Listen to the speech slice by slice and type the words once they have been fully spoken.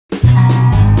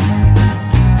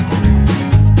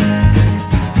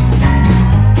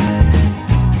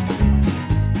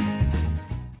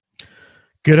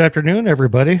Good afternoon,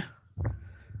 everybody.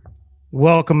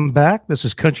 Welcome back. This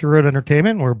is Country Road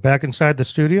Entertainment. We're back inside the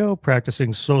studio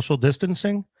practicing social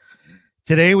distancing.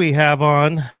 Today we have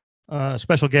on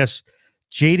special guest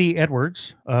Jaty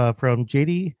Edwards from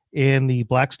Jaty and the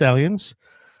Black Stallions.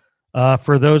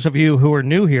 For those of you who are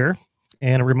new here,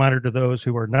 and a reminder to those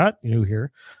who are not new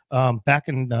here, back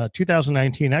in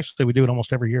 2019, actually we do it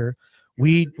almost every year,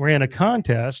 we ran a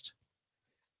contest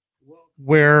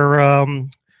where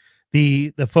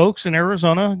the folks in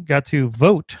Arizona got to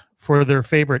vote for their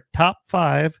favorite top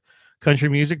 5 country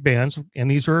music bands,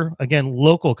 and these were, again,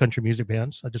 local country music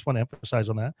bands. I just want to emphasize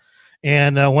on that.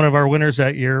 And one of our winners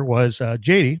that year was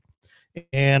Jaty,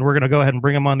 and we're going to go ahead and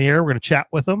bring him on the air. We're going to chat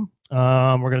with him.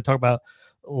 We're going to talk about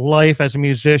life as a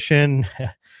musician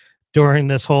during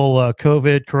this whole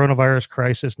coronavirus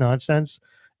crisis nonsense,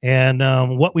 and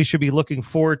what we should be looking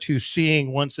forward to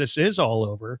seeing once this is all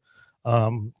over.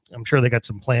 I'm sure they got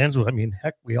some plans. I mean,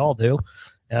 heck, we all do.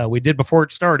 We did before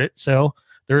it started, so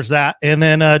there's that. And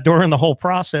then during the whole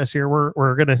process here,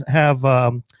 we're going to have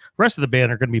the rest of the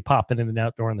band are going to be popping in and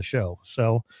out during the show.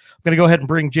 So I'm going to go ahead and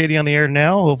bring Jaty on the air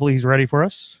now. Hopefully he's ready for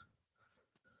us.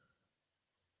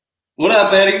 What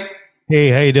up, Eddie? Hey,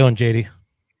 how you doing, Jaty?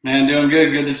 Man, doing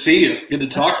good. Good to see you. Good to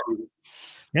talk to you.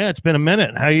 Yeah, it's been a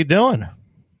minute. How you doing?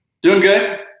 Doing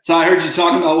good. So I heard you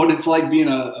talking about what it's like being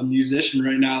a musician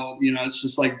right now. You know, it's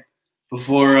just like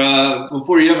before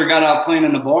you ever got out playing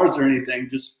in the bars or anything,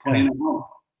 just playing at home,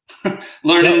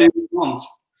 learning new songs.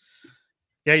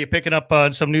 Yeah, you picking up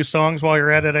some new songs while you're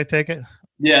at it, I take it?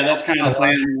 Yeah, that's kind of the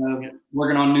plan.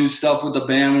 Working on new stuff with the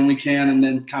band when we can, and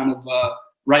then kind of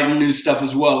writing new stuff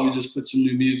as well. We just put some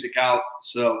new music out.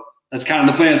 So that's kind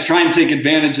of the plan, is try and take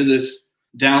advantage of this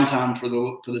downtime for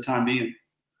the time being.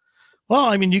 Well,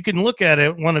 I mean, you can look at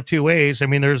it one of two ways. I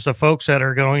mean, there's the folks that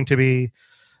are going to be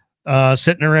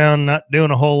sitting around not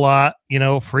doing a whole lot, you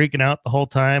know, freaking out the whole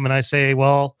time. And I say,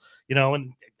 well, you know,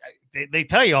 and they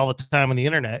tell you all the time on the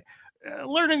internet,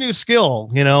 learn a new skill,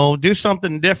 you know, do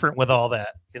something different with all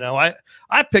that. You know,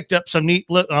 I picked up some neat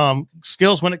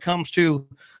skills when it comes to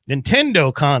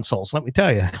Nintendo consoles, let me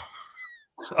tell you.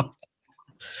 So,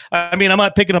 I mean, I'm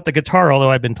not picking up the guitar,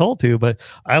 although I've been told to, but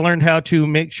I learned how to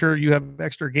make sure you have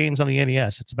extra games on the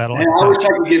NES. It's about all. I wish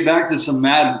I could get back to some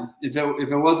Madden. If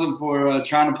it wasn't for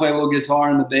trying to play a little guitar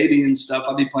and the baby and stuff,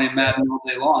 I'd be playing Madden all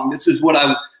day long. This is what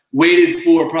I waited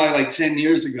for probably like 10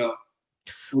 years ago.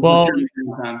 Well,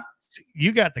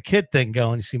 you got the kid thing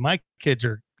going. You see, my kids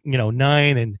are, you know,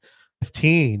 9 and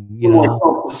 15. You know,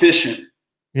 more efficient.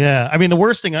 Yeah, I mean, the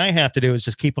worst thing I have to do is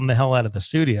just keep them the hell out of the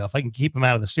studio. If I can keep them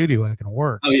out of the studio, I can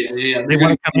work. Oh yeah. They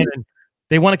want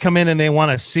to come in and they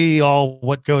want to see all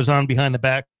what goes on behind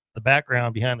the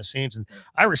background, behind the scenes, and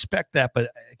I respect that.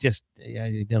 But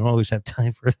you don't always have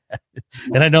time for that.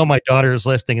 And I know my daughter is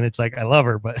listening, and it's like I love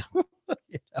her, but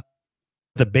you know,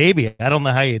 the baby, I don't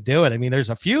know how you do it. I mean, there's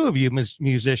a few of you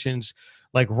musicians,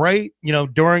 like right, you know,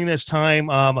 during this time,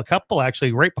 a couple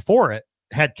actually right before it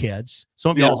had kids.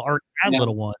 Some of y'all already had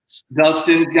little ones.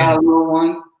 Dustin's got a little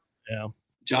one. Yeah.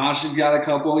 Josh has got a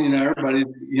couple. You know, everybody,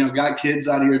 you know, got kids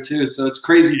out here too. So it's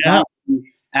crazy time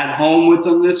at home with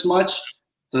them this much.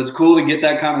 So it's cool to get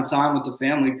that kind of time with the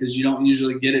family, because you don't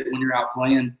usually get it when you're out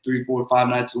playing 3, 4, 5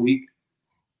 nights a week.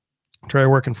 Try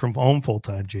working from home full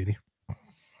time, Jaty.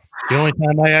 The only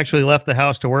time I actually left the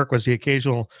house to work was the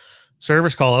occasional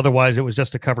service call. Otherwise, it was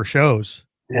just to cover shows.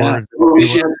 Yeah. Or we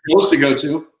had shows to go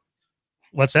to.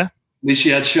 What's that? At least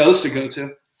you had shows to go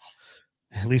to.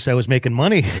 At least I was making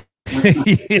money. Yeah,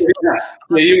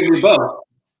 you and me both.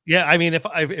 Yeah, I mean,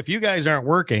 if you guys aren't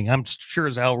working, I'm sure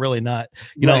as hell really not.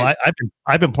 You know,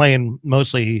 I've been playing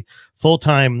mostly full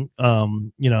time.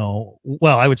 You know,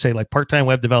 well, I would say like part-time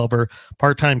web developer,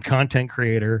 part-time content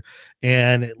creator,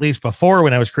 and at least before,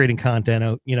 when I was creating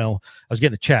content, you know, I was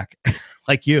getting a check,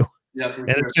 like you. Yeah. And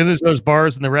as soon as those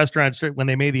bars and the restaurants, when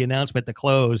they made the announcement to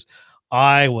close,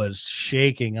 I was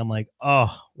shaking. I'm like, oh,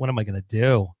 what am I going to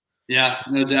do? Yeah,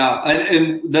 no doubt.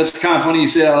 And that's kind of funny you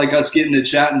say that, like us getting to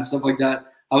chat and stuff like that.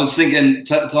 I was thinking,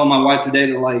 telling my wife today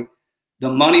that like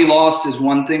the money lost is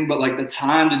one thing, but like the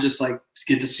time to just like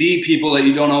get to see people that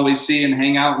you don't always see and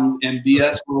hang out and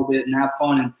BS a little bit and have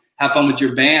fun with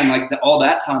your band, like all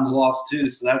that time's lost too.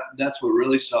 So that's what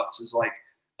really sucks, is like,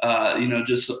 you know,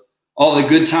 just all the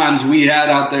good times we had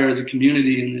out there as a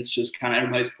community, and it's just kind of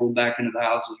everybody's pulled back into the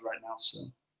houses right now.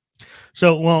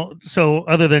 So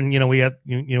other than, you know, we got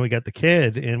the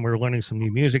kid and we're learning some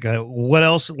new music. What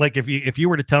else? Like if you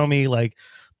were to tell me like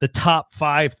the top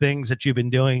 5 things that you've been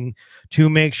doing to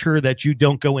make sure that you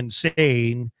don't go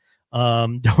insane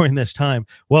during this time,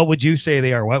 what would you say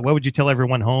they are? What would you tell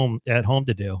everyone at home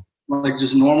to do? like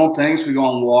just normal things. We go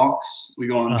on walks, we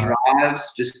go on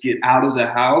drives, just get out of the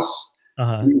house.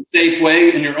 In a safe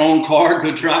way in your own car,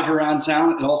 go drive around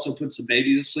town. It also puts the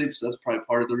baby to sleep, so that's probably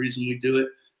part of the reason we do it.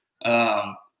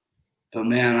 But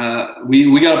man,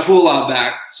 we got a pool out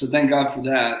back, so thank God for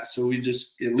that. So we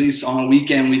just, at least on a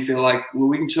weekend, we feel like, well,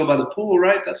 we can chill by the pool,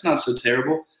 right? That's not so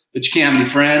terrible. But you can't have any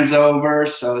friends over,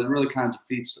 so it really kind of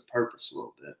defeats the purpose a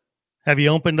little bit. Have you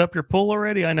opened up your pool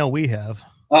already? I know we have.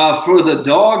 For the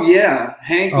dog, yeah.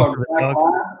 Hank,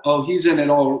 he's in it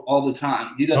all the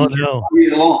time. He doesn't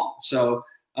leave it alone. So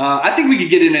I think we could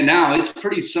get in it now. It's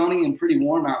pretty sunny and pretty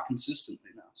warm out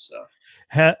consistently now. So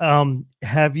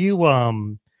have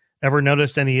you ever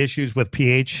noticed any issues with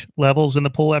pH levels in the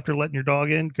pool after letting your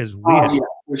dog in? Because yeah,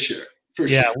 for sure.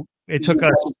 Yeah, it took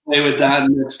us to play with that,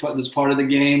 and that's part of the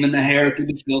game, and the hair through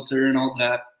the filter and all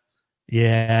that.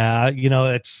 Yeah, you know,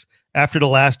 it's after the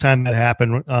last time that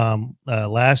happened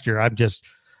last year.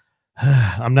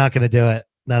 I'm not going to do it.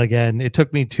 Not again. It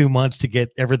took me 2 months to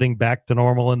get everything back to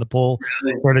normal in the pool.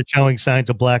 Really? Started showing signs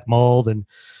of black mold, and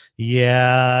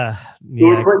we're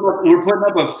putting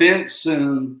up a fence,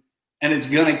 and it's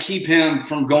going to keep him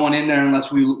from going in there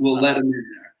unless we'll let him in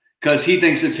there, because he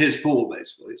thinks it's his pool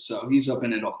basically. So he's up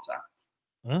in it all the time.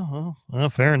 Oh, well,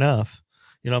 fair enough.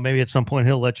 You know, maybe at some point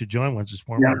he'll let you join once it's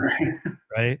warm. Yeah,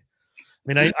 right.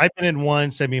 I mean, I've been in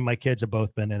once. I mean, my kids have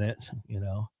both been in it, you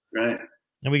know. Right.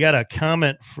 And we got a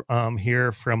comment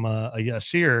here from a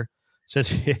Yasir.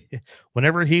 Says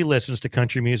whenever he listens to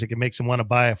country music, it makes him want to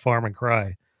buy a farm and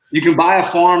cry. You can buy a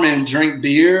farm and drink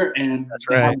beer, and that's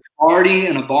right, have a party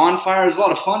and a bonfire. There's a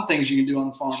lot of fun things you can do on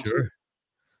the farm. Sure.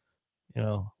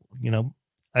 Too. You know,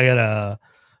 I got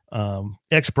a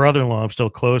ex-brother-in-law I'm still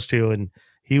close to, and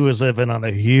he was living on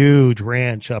a huge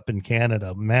ranch up in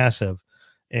Canada, massive.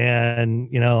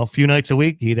 And, you know, a few nights a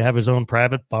week, he'd have his own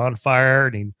private bonfire,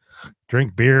 and he'd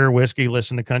drink beer, whiskey,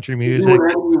 listen to country music. You do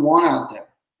whatever you want out there.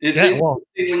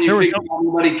 When you figure out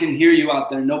nobody can hear you out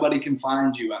there, nobody can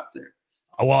find you out there.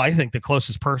 Well, I think the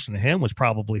closest person to him was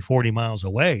probably 40 miles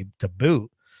away to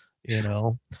boot. You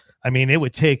know, I mean, it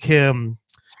would take him,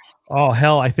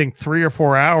 I think 3 or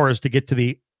 4 hours to get to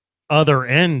the other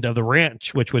end of the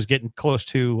ranch, which was getting close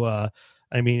to,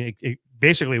 it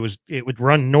basically it would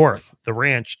run north, the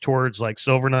ranch, towards like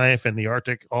Silverknife and the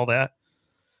Arctic, all that.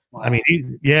 Wow. I mean,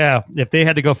 if they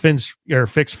had to go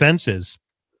fix fences,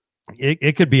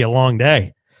 it could be a long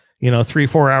day, you know,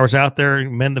 3-4 hours out there,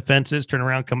 mend the fences, turn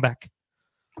around, come back.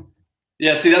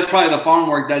 Yeah, see, that's probably the farm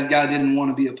work that guy didn't want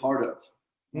to be a part of.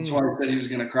 That's why he said he was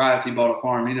going to cry if he bought a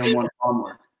farm. He didn't want farm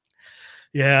work.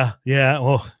 Yeah.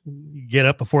 Well, get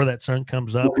up before that sun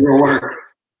comes up. Work.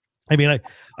 I mean,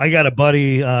 I got a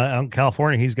buddy out in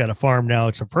California. He's got a farm now.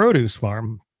 It's a produce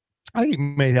farm. I think he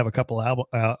may have a couple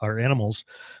or animals,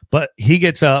 but he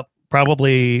gets up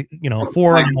probably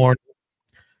 4 in the morning.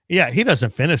 Yeah, he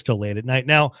doesn't finish till late at night.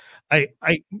 Now,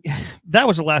 that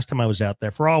was the last time I was out there.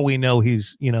 For all we know,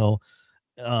 he's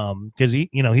because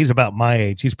he's about my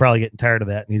age. He's probably getting tired of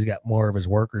that, and he's got more of his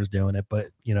workers doing it. But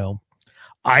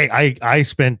I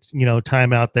spent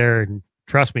time out there, and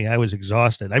trust me, I was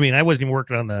exhausted. I mean, I wasn't even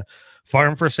working on the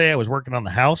farm per se. I was working on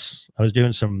the house. I was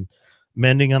doing some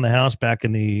mending on the house back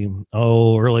in the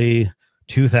early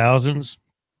 2000s.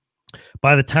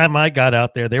 By the time I got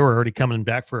out there, they were already coming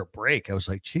back for a break. I was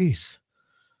like, geez,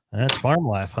 that's farm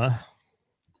life, huh?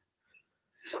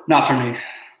 Not for me.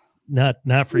 Not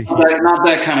for you. Not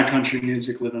that kind of country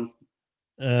music living.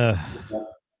 So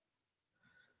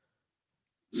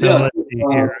let's see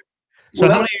here. So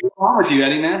what's wrong with you,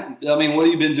 Eddie, man? I mean, what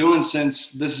have you been doing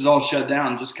since this is all shut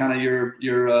down? Just kind of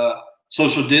your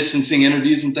social distancing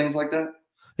interviews and things like that?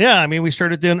 Yeah, I mean, we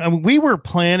started doing. We were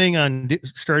planning on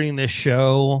starting this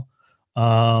show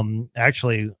back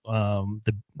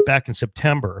in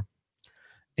September,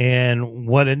 and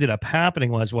what ended up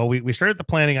happening was, we started the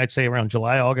planning, I'd say around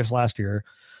July, August last year.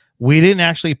 We didn't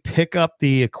actually pick up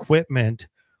the equipment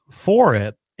for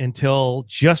it until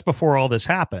just before all this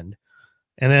happened.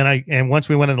 And then once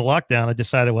we went into lockdown, I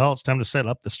decided, well, it's time to set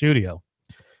up the studio.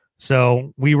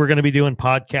 So we were going to be doing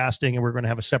podcasting, and we're going to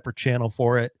have a separate channel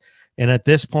for it. And at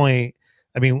this point,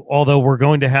 I mean, although we're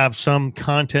going to have some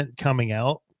content coming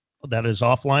out that is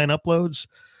offline uploads,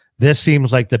 this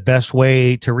seems like the best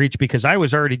way to reach, because I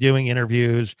was already doing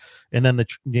interviews, and then the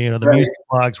music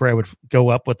blogs where I would go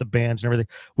up with the bands and everything.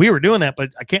 We were doing that,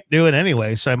 but I can't do it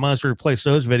anyway. So I might as well replace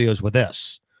those videos with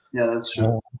this. Yeah, that's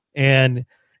true. And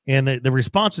the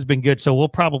response has been good. So we'll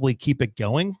probably keep it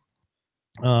going,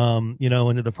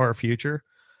 into the far future.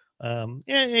 And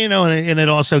it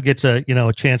also gets a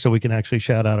chance that we can actually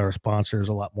shout out our sponsors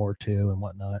a lot more too and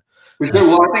whatnot. For sure.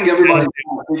 Well, I think everybody's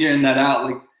figuring that out.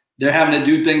 Like they're having to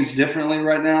do things differently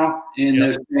right now. And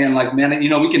they're saying like, man, you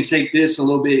know, we can take this a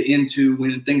little bit into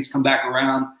when things come back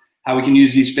around, how we can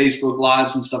use these Facebook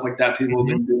Lives and stuff like that people have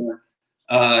been doing.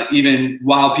 Even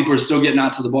while people are still getting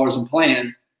out to the bars and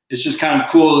playing, it's just kind of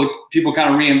cool. Like, people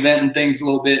kind of reinventing things a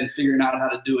little bit and figuring out how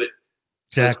to do it.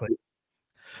 Exactly. So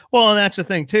well, and that's the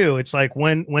thing too. It's like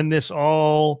when this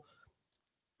all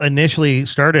initially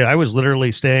started, I was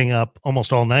literally staying up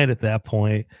almost all night at that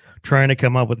point, trying to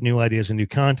come up with new ideas and new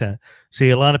content.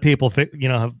 See, a lot of people, you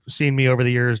know, have seen me over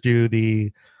the years do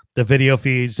the video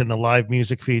feeds and the live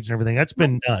music feeds and everything. That's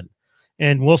been done,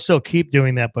 and we'll still keep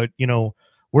doing that. But you know,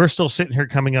 we're still sitting here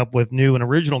coming up with new and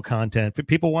original content. If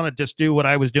people want to just do what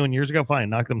I was doing years ago, fine,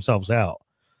 knock themselves out.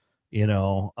 You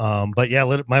know, but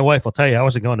yeah, my wife will tell you I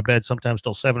wasn't going to bed sometimes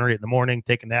till 7 or 8 in the morning,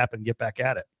 take a nap and get back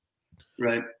at it.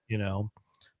 Right. You know,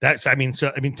 that's, I mean,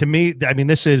 to me, I mean,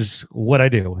 this is what I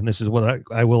do, and this is what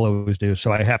I will always do.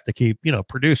 So I have to keep, you know,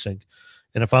 producing.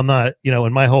 And if I'm not, you know,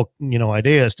 and my whole, you know,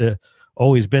 idea is to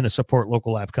always been to support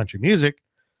local live country music.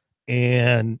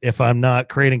 And if I'm not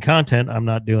creating content, I'm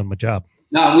not doing my job.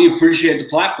 No, we appreciate the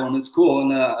platform. It's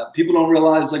cool. And people don't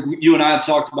realize, like you and I have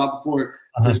talked about before,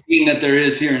 the scene that there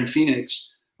is here in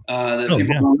Phoenix, that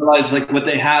people don't realize like what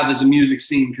they have as a music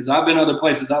scene. Because I've been other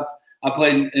places. I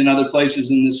played in other places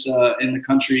in this in the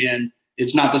country, and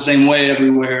it's not the same way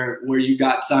everywhere, where you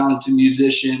got talented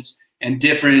musicians and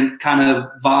different kind of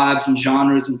vibes and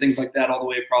genres and things like that all the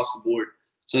way across the board.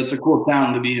 So it's a cool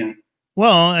town to be in.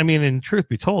 Well, I mean, and truth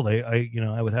be told, I you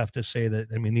know, I would have to say that,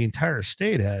 I mean, the entire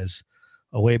state has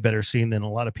a way better scene than a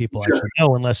lot of people actually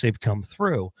know unless they've come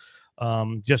through.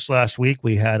 Just last week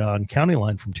we had on County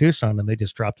Line from Tucson, and they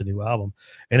just dropped a new album,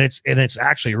 and it's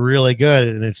actually really good.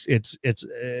 And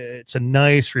it's a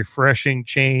nice, refreshing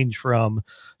change from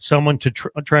someone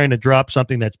trying to drop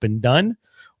something that's been done,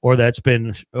 or that's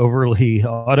been overly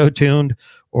auto-tuned,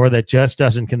 or that just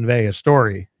doesn't convey a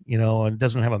story, you know, and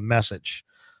doesn't have a message.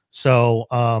 So,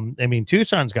 I mean,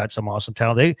 Tucson's got some awesome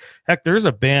talent. There's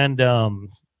a band,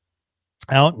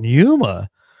 out in Yuma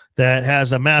that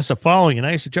has a massive following, and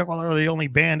I used to joke, well, they're the only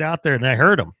band out there, and I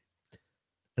heard them,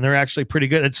 and they're actually pretty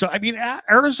good. And so, I mean,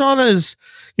 Arizona is,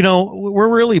 you know, we're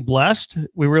really blessed.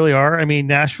 We really are. I mean,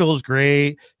 Nashville is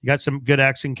great. You got some good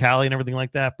acts in Cali and everything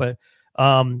like that. But,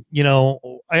 you know,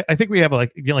 I think we have,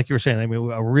 like, you know, like you were saying, I mean,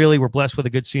 we're blessed with a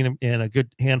good scene and a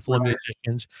good handful of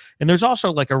musicians. And there's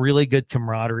also like a really good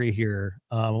camaraderie here.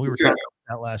 We were talking about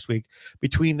that last week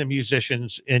between the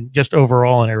musicians and just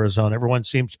overall in Arizona. Everyone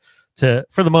seems to,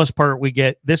 for the most part,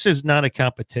 this is not a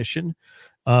competition.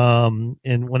 And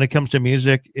when it comes to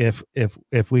music, if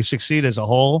we succeed as a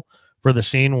whole for the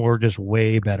scene, we're just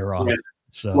way better off.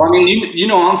 So, well, I mean, you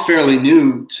know, I'm fairly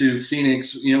new to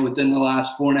Phoenix, you know, within the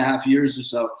last 4.5 years or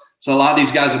so. So a lot of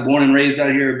these guys are born and raised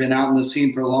out here, have been out in the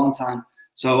scene for a long time.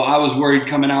 So I was worried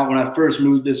coming out when I first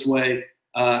moved this way,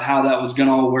 how that was going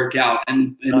to all work out.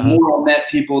 And the more I met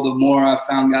people, the more I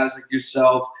found guys like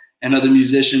yourself and other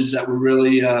musicians that were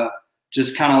really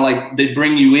just kind of like, they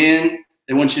bring you in.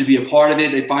 They want you to be a part of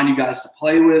it. They find you guys to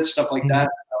play with, stuff like that.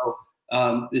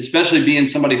 So, especially being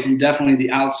somebody from definitely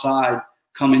the outside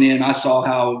coming in, I saw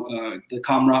how the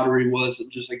camaraderie was,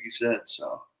 just like you said.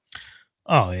 So.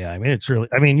 Oh yeah, I mean, it's really,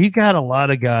 I mean, you got a lot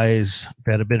of guys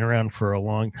that have been around for a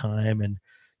long time, and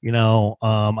you know,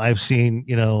 I've seen,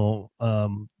 you know,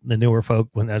 the newer folk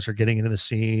as they're getting into the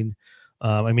scene.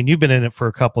 I mean, you've been in it for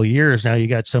a couple of years now. You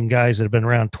got some guys that have been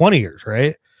around 20 years,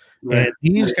 right? And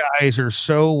these guys are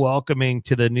so welcoming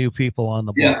to the new people on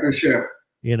the block. Yeah, for sure.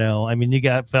 You know, I mean, you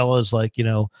got fellas like, you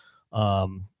know,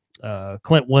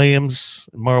 Clint Williams,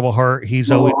 Marble Heart. He's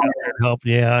always out there to help.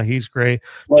 Yeah, he's great.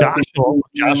 Joshua.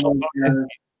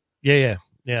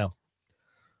 Yeah.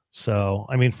 So,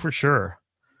 I mean, for sure.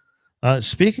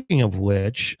 Speaking of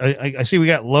which, I see we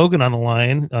got Logan on the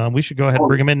line. We should go ahead and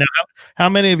bring him in now. How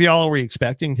many of y'all are we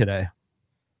expecting today?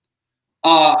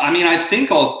 I mean, I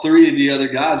think all three of the other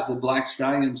guys, the Black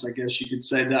Stallions, I guess you could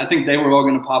say, that I think they were all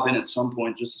going to pop in at some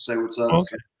point just to say what's up.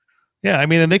 Okay. Yeah, I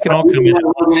mean, and they can all come in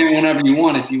whenever you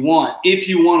want, if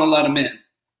you want to let them in.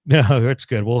 No, that's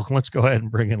good. Well, let's go ahead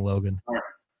and bring in Logan. All right.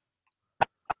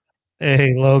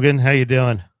 Hey, Logan, how you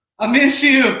doing? I miss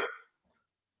you.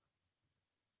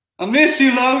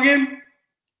 Logan.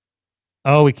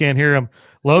 Oh, we can't hear him.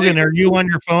 Logan, are you on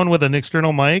your phone with an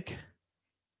external mic?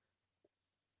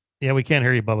 Yeah, we can't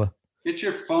hear you, Bubba. Get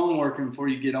your phone working before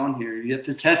you get on here. You have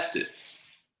to test it.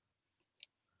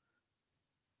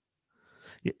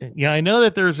 Yeah, I know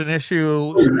that there's an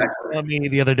issue on me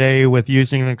the other day with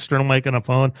using an external mic on a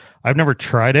phone. I've never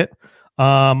tried it.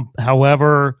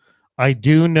 However, I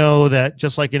do know that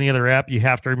just like any other app, you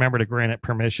have to remember to grant it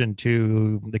permission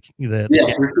to the yeah,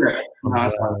 for sure.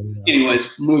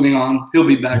 Anyways, moving on. He'll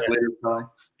be back later, probably.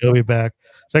 He'll be back.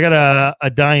 So I got a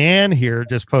Diane here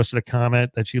just posted a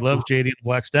comment that she loves Jaty and the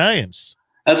Black Stallions.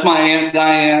 That's my Aunt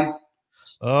Diane.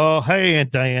 Oh, hey,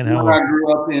 Aunt Diane. How I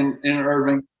grew up in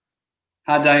Irving.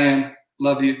 Hi, Diane.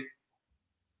 Love you.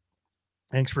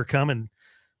 Thanks for coming.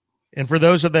 And for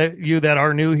those of you that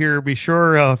are new here, be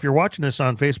sure, if you're watching this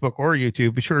on Facebook or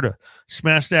YouTube, be sure to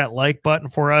smash that like button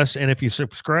for us. And if you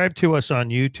subscribe to us on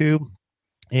YouTube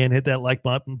and hit that like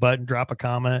button, drop a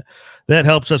comment, that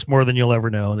helps us more than you'll ever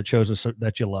know. And it shows us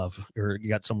that you love, or you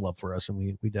got some love for us. And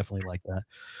we definitely like that.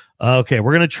 Okay,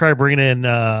 we're going to try bringing in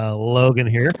Logan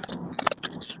here.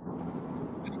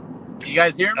 You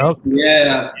guys hear me? Oh,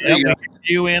 yeah.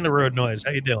 You and the road noise.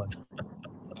 How you doing?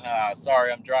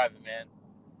 Sorry, I'm driving, man.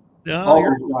 I've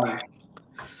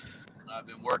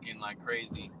been working like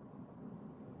crazy.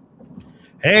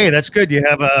 Hey, that's good. You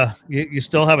have you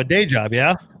still have a day job,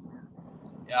 yeah?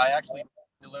 Yeah, I actually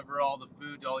deliver all the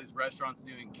food to all these restaurants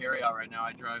doing carry out right now.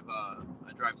 I drive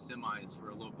semis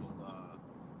for a local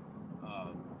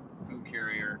food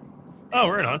carrier. Oh,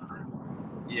 right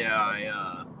on. Yeah,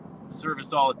 I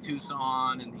service all of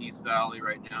Tucson and East Valley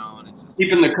right now, and it's just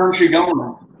keeping the country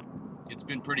going. It's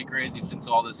been pretty crazy since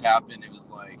all this happened. It was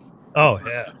like,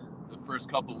 the first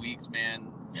couple weeks, man,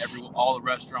 all the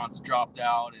restaurants dropped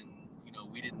out, and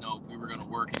we didn't know if we were going to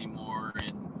work anymore.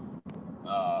 And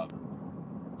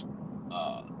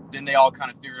then they all kind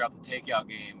of figured out the takeout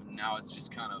game, and now it's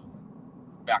just kind of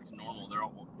back to normal. They're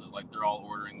all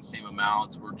ordering the same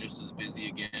amounts. We're just as busy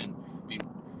again. I mean,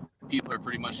 people are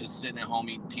pretty much just sitting at home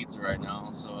eating pizza right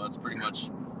now, so that's pretty much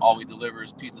all we deliver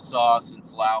is pizza sauce and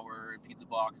flour and pizza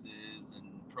boxes and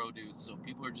produce. So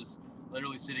people are just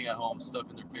literally sitting at home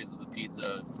stuffing their faces with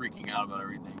pizza, freaking out about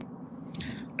everything.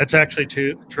 That's actually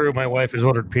true. My wife has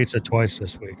ordered pizza twice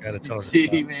this week. I had to tell her.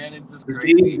 See, man, it's just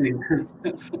crazy.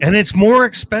 And it's more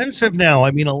expensive now.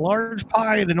 I mean, a large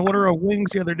pie and an order of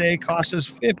wings the other day cost us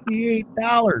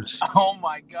 $58. Oh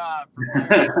my God!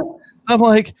 I'm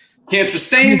like, can't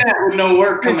sustain that with no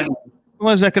work coming in.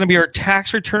 Was that going to be our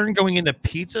tax return going into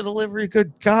pizza delivery?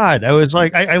 Good God. I was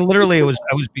like, I literally was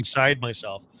beside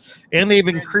myself. And they've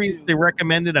increased the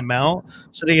recommended amount.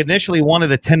 So they initially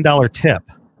wanted a $10 tip.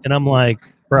 And I'm like,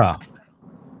 bro,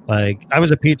 like I was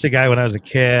a pizza guy when I was a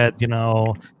kid,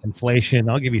 inflation,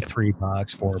 I'll give you $3,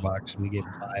 $4. And we gave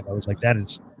him $5. I was like, that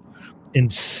is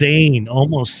insane.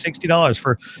 Almost $60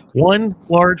 for one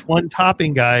large, one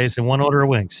topping, guys, and one order of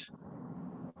wings.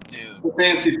 Dude,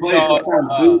 fancy place.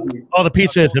 The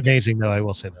pizza is amazing, though. I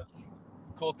will say that.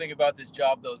 Cool thing about this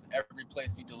job, though, is every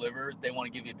place you deliver, they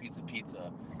want to give you a piece of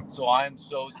pizza. So I'm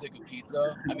so sick of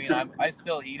pizza. I mean, I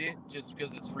still eat it just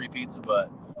because it's free pizza, but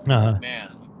man,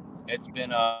 it's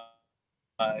been a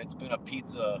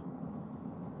pizza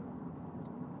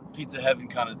heaven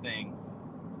kind of thing.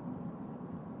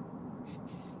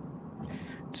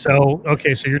 So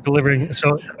okay, so you're delivering.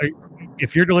 So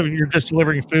if you're delivering, you're just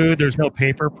delivering food. There's no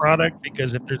paper product,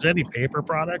 because if there's any paper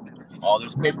product,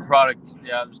 there's paper product.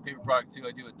 Yeah, there's paper product too.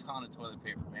 I do a ton of toilet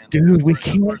paper, man. Dude, we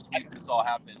can't. First week this all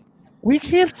happened. We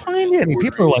can't find any.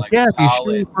 People are like, yeah, if you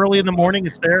shoot early in the morning,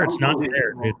 it's there. It's not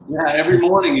there, dude. Yeah, every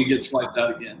morning it gets wiped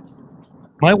out again.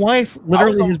 My wife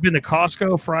literally has been to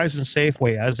Costco, Fry's, and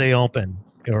Safeway as they open.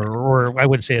 Or I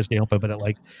wouldn't say as they open, but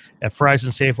at Fry's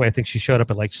and Safeway, I think she showed up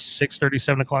at like 6:30,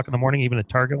 7 o'clock in the morning, even at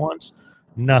Target once.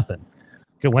 Nothing.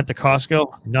 Went to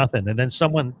Costco, nothing. And then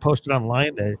someone posted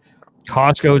online that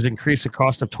Costco has increased the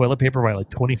cost of toilet paper by like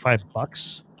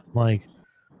 $25. Like,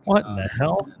 what in the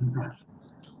hell?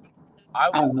 I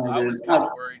was kind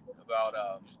of worried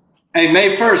about. Hey,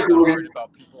 May 1st, we were worried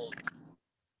about people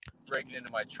breaking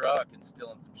into my truck and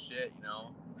stealing some shit,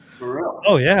 For real?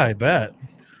 Oh yeah, I bet.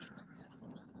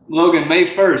 Logan, May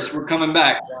 1st, we're coming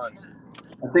back.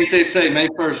 I think they say May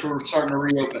 1st we're starting to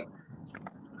reopen.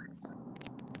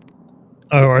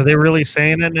 Oh, are they really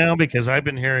saying that now? Because I've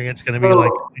been hearing it's going to be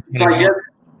like. So I guess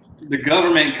the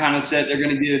government kind of said they're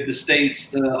going to give the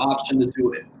states the option to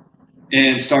do it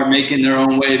and start making their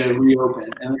own way to reopen.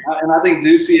 And I think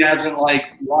Ducey hasn't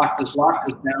locked us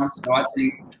down, so I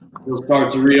think we'll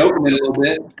start to reopen it a little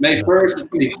bit. May 1st, it's going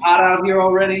to be hot out here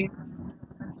already.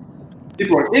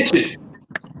 People are itching.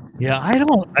 Yeah, I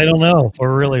don't know if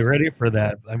we're really ready for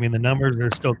that. I mean, the numbers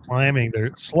are still climbing. They're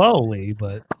slowly,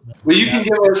 but. Well, you can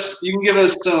give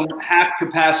us some half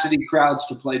capacity crowds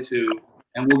to play to,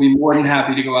 and we'll be more than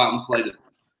happy to go out and play to.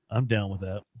 I'm down with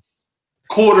that.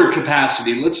 Quarter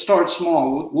capacity. Let's start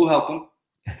small. We'll help them.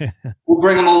 We'll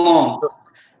bring them along.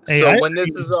 So when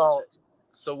this is all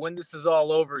So when this is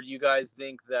all over, do you guys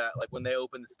think that like when they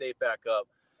open the state back up,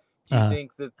 do you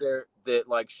think that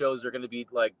like shows are going to be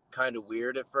like kind of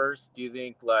weird at first? Do you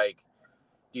think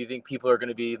people are going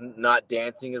to be not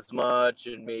dancing as much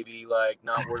and maybe like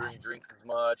not ordering drinks as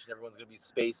much, and everyone's going to be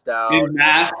spaced out? In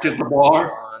masks at the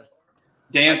bar,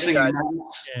 dancing.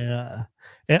 Yeah.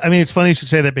 I mean, it's funny you should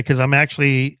say that because I'm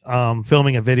actually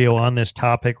filming a video on this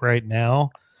topic right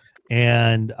now.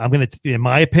 And I'm going to, in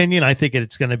my opinion, I think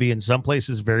it's going to be in some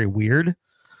places very weird.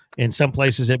 In some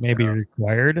places it may be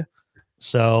required.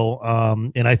 So,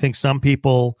 and I think some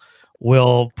people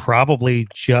will probably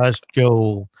just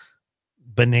go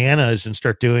bananas and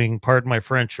start doing, pardon my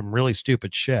French, some really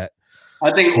stupid shit.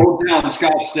 I think Old Town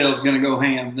Scottsdale is going to go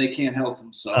ham. They can't help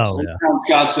themselves. Oh, yeah. Old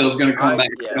Town Scottsdale is going to come back.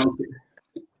 Yeah.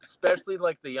 Especially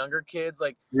like the younger kids.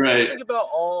 Like, right. Think about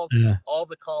all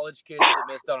the college kids that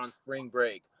missed out on spring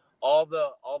break. All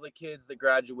the kids that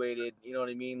graduated, you know what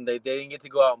I mean? They didn't get to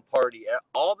go out and party.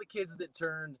 All the kids that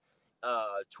turned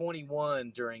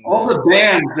 21 during all the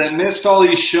bands that missed all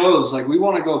these shows, like we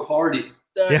want to go party.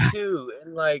 That too.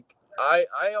 And like I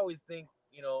always think,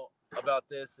 you know, about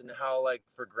this and how like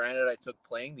for granted I took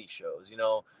playing these shows, you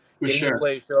know, getting to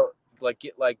play a show,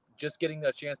 just getting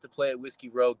a chance to play at Whiskey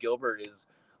Row Gilbert is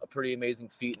a pretty amazing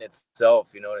feat in itself,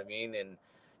 you know what I mean?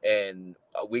 And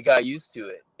we got used to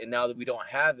it, and now that we don't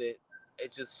have it,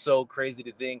 it's just so crazy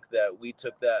to think that we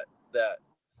took that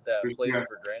place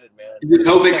for granted, man. You just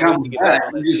hope it comes back.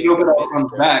 You just hope it all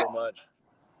comes back,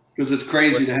 because it's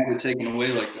crazy to have it taken away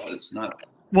like that. It's not.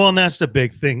 Well, and that's the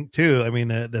big thing too. I mean,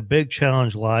 the big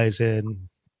challenge lies in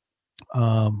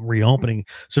reopening.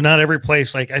 So not every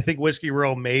place, like I think Whiskey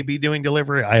Row may be doing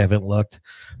delivery. I haven't looked,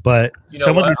 but you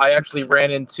know what? I actually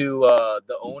ran into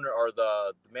the owner or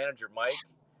the manager, Mike.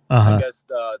 I guess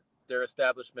their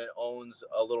establishment owns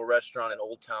a little restaurant in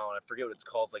Old Town. I forget what it's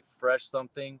called. It's like Fresh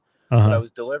something. But I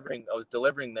was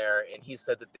delivering there, and he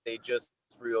said that they just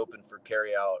reopened for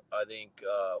carry out. I think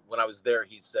when I was there,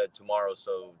 he said tomorrow,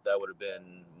 so that would have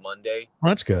been Monday.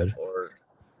 Well, that's good.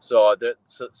 So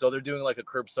they're doing like a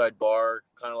curbside bar,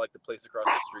 kind of like the place across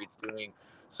the street's doing.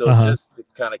 So just to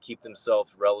kind of keep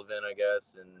themselves relevant, I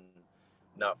guess, and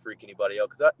not freak anybody out.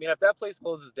 Because I mean, if that place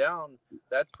closes down,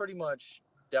 that's pretty much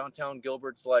downtown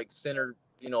Gilbert's like center,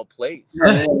 you know, place.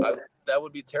 That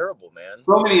would be terrible, man.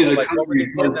 So many of the country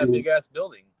in that big ass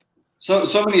building. So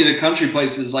many of the country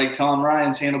places like Tom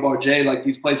Ryan's, Handlebar J, like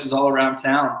these places all around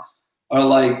town are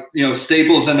like, you know,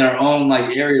 staples in their own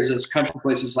like areas as country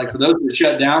places. Like for those to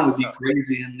shut down would be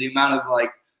crazy, and the amount of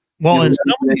like. Well, in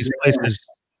some of these places,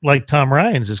 like Tom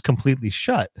Ryan's, is completely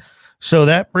shut. So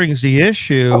that brings the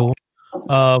issue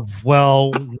of,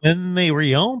 well, when they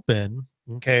reopen.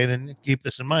 Okay, then keep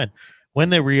this in mind. When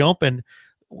they reopen,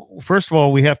 first of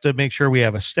all, we have to make sure we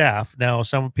have a staff. Now,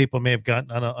 some people may have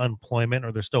gotten unemployment,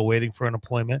 or they're still waiting for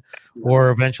unemployment, or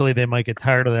eventually they might get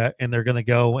tired of that and they're going to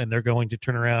go and they're going to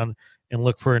turn around and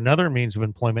look for another means of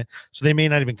employment. So they may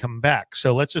not even come back.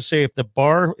 So let's just say if the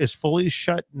bar is fully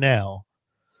shut now,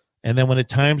 and then when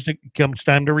it comes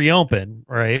time to reopen,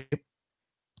 right?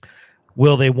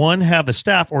 Will they, one, have the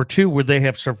staff, or two, would they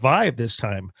have survived this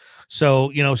time? So,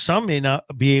 you know, some may not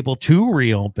be able to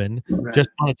reopen just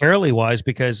monetarily wise,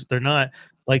 because they're not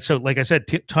like I said,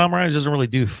 Tom Ryan's doesn't really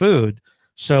do food.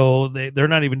 So they're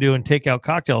not even doing takeout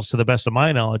cocktails to the best of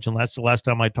my knowledge. And that's the last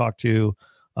time I talked to,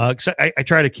 I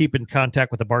try to keep in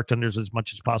contact with the bartenders as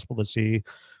much as possible to see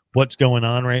what's going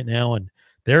on right now. And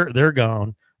they're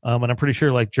gone. And I'm pretty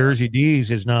sure like Jersey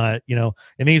D's is not, you know,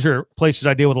 and these are places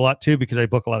I deal with a lot too, because I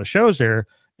book a lot of shows there.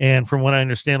 And from what I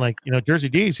understand, like, you know, Jersey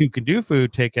D's, who can do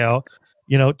food takeout,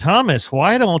 you know, Thomas,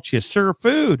 why don't you serve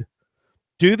food?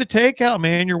 Do the takeout,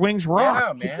 man. Your wings rock.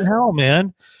 Yeah, man. What the hell,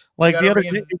 man. Like the other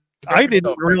day, I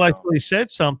didn't realize he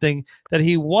said something that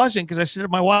he wasn't, because I said to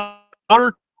my wife,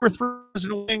 order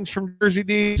 3,000 wings from Jersey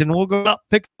D's and we'll go out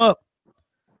pick them up.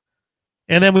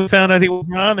 And then we found out he was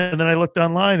on, and then I looked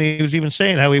online, and he was even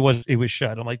saying how he was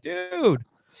shut. I'm like, dude,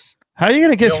 how are you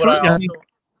going to get through?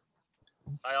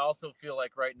 I also feel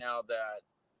like right now that,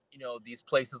 you know, these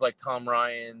places like Tom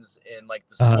Ryan's and like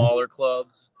the smaller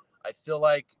clubs, I feel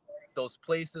like those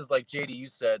places, like Jaty, you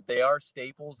said, they are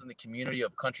staples in the community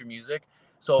of country music.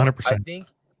 So 100%.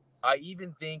 I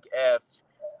even think if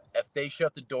they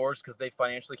shut the doors because they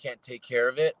financially can't take care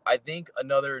of it, I think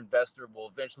another investor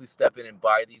will eventually step in and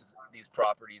buy these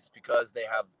properties, because they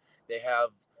have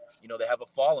you know, they have a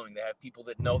following. They have people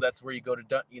that know that's where you go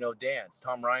to, you know, dance.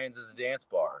 Tom Ryan's is a dance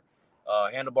bar.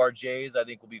 Handlebar J's, I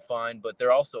think, will be fine, but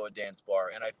they're also a dance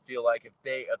bar. And I feel like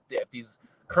if these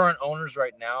current owners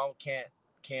right now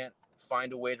can't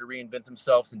find a way to reinvent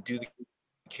themselves and do the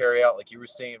carry out, like you were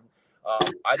saying,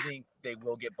 I think they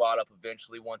will get bought up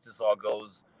eventually once this all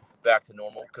goes back to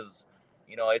normal, because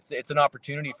it's an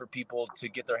opportunity for people to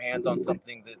get their hands on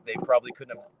something that they probably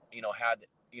couldn't have had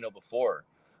before.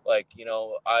 Like,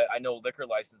 I know liquor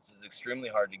license is extremely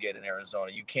hard to get in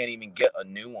Arizona. You can't even get a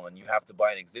new one. You have to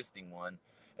buy an existing one,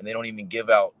 and they don't even give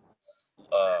out.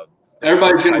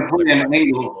 Everybody's going to play an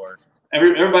angle.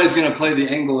 Everybody's going to play the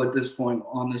angle at this point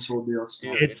on this whole deal.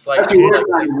 So. Dude, it's like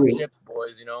different ships,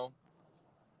 boys.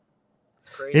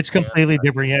 Crazy, it's completely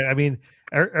different. Yeah, I mean,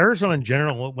 Arizona in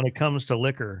general, when it comes to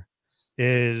liquor,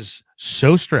 is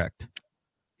so strict.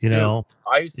 Dude,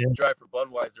 I used to drive for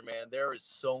Budweiser, man. There is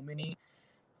so many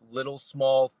little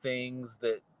small things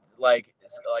that, like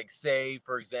say,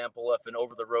 for example, if an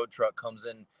over-the-road truck comes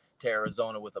in to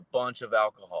Arizona with a bunch of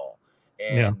alcohol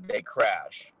and they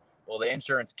crash, well, the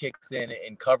insurance kicks in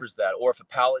and covers that. Or if a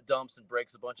pallet dumps and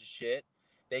breaks a bunch of shit,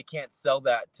 they can't sell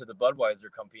that to the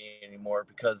Budweiser company anymore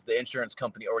because the insurance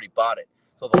company already bought it.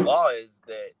 So the law is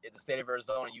that in the state of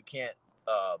Arizona, you can't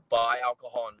buy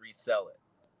alcohol and resell it,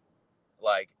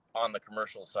 like on the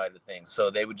commercial side of things. So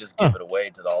they would just give it away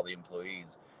to all the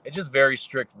employees. It's just very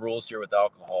strict rules here with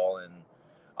alcohol, and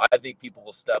I think people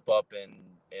will step up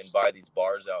and buy these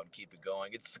bars out and keep it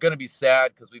going. It's going to be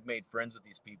sad because we've made friends with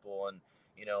these people, and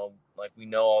like we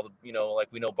know all the like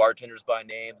we know bartenders by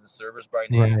names and servers by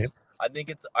names. Right. I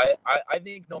think I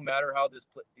think no matter how this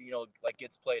like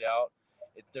gets played out,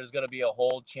 there's going to be a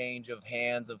whole change of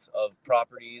hands of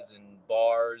properties and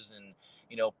bars, and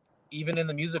even in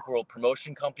the music world,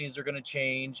 promotion companies are going to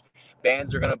change.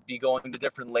 Bands are going to be going to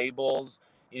different labels.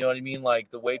 You know what I mean? Like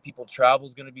the way people travel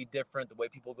is going to be different. The way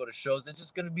people go to shows,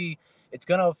 it's going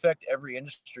to affect every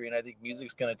industry. And I think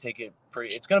music's going to take it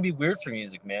it's going to be weird for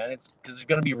music, man. It's because there's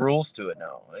going to be rules to it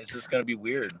now. It's just going to be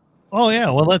weird. Oh yeah.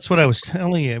 Well, that's what I was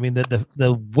telling you. I mean,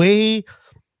 the way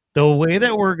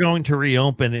that we're going to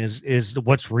reopen is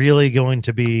what's really going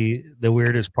to be the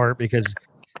weirdest part, because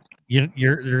you're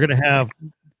going to have,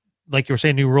 like you were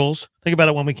saying, new rules. Think about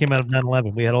it. When we came out of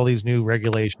 9/11, we had all these new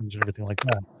regulations and everything like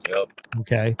that. Yep.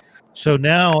 Okay. So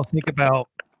now think about,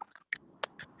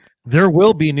 there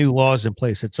will be new laws in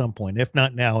place at some point. If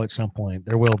not now, at some point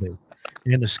there will be.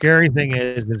 And the scary thing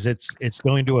is it's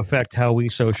going to affect how we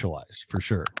socialize, for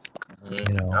sure.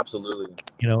 Absolutely.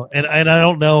 And I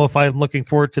don't know if I'm looking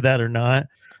forward to that or not,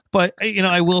 but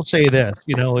I will say this,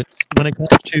 it's when it comes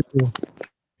to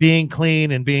being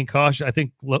clean and being cautious. I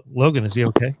think Logan, is he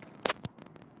okay?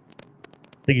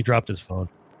 I think he dropped his phone.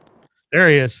 There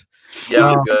he is.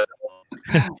 Yeah, I'm good.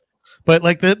 But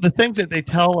like the things that they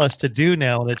tell us to do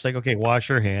now, and it's like, okay, wash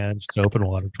your hands, soap and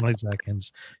water, 20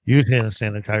 seconds, use hand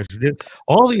sanitizer.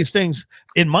 All these things.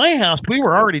 In my house, we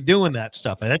were already doing that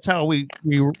stuff, and that's how we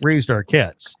raised our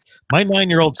kids. My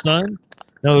 9-year-old son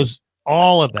knows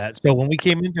all of that. So when we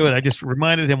came into it, I just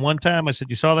reminded him one time. I said,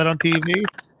 "You saw that on TV?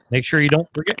 Make sure you don't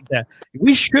forget that."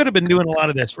 We should have been doing a lot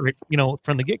of this, from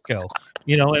the get-go.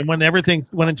 And when everything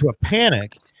went into a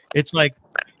panic, it's like,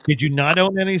 did you not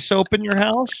own any soap in your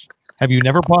house? Have you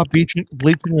never bought bleach in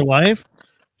your life?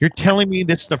 You're telling me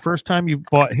this is the first time you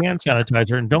bought hand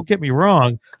sanitizer. And don't get me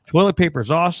wrong, toilet paper is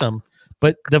awesome,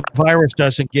 but the virus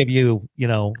doesn't give you,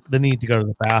 the need to go to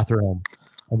the bathroom.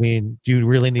 I mean, do you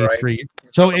really need 3?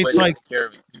 So it's like,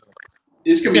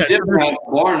 it's going to be different at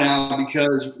the bar now,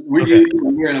 because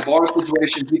we're in a bar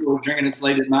situation. People are drinking, it's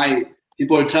late at night.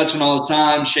 People are touching all the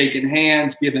time, shaking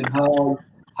hands, giving hugs,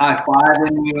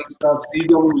 high-fiving you and stuff. So you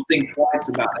don't even think twice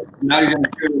about it. Now you're going to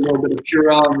put a little bit of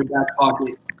Purell in your back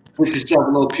pocket. Put yourself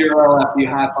a little Purell after you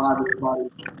high-five everybody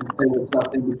and say what's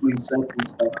up in between sets and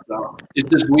stuff. So it's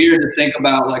just weird to think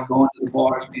about, like, going to the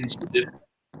bars being so different.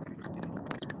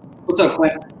 What's up,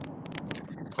 Clint?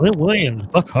 Clint Williams,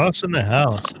 Buck Hoss in the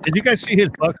house. Did you guys see his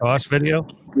Buck Hoss video?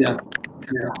 Yeah.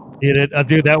 Dude,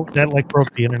 that like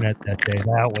broke the internet that day.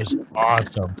 That was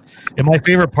awesome. And my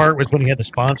favorite part was when he had the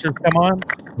sponsors come on.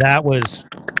 That was,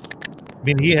 I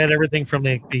mean, he had everything from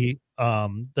the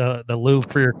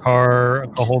lube for your car,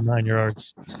 the whole 9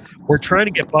 yards. We're trying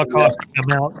to get Buck Hoss to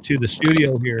come out to the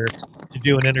studio here to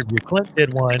do an interview. Clint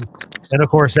did one, and of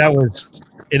course that was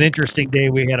an interesting day.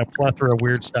 We had a plethora of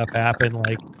weird stuff happen.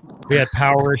 Like, we had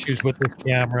power issues with this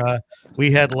camera.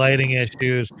 We had lighting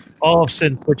issues, all of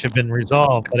which have been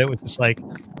resolved. But it was just like,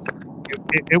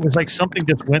 it was like something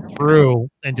just went through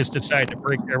and just decided to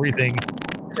break everything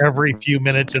every few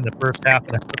minutes in the first half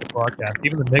of the broadcast.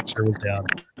 Even the mixer was down.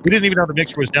 We didn't even know the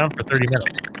mixer was down for 30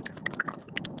 minutes.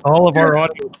 All of our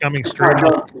audio was coming straight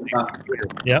off the computer.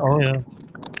 Yeah, oh yeah.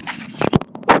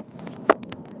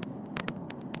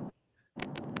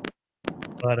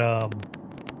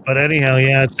 But anyhow,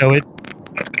 yeah. So it's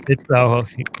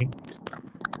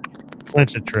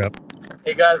Clint's a trip.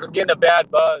 Hey guys, I'm getting a bad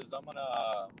buzz. I'm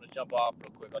gonna jump off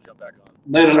real quick. I'll jump back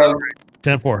on. Later.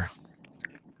 10-4.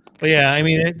 But yeah, I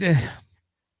mean,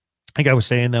 like I was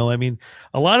saying though, I mean,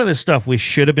 a lot of this stuff we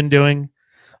should have been doing.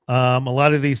 A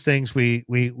lot of these things I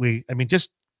mean,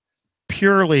 just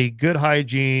purely good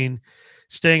hygiene,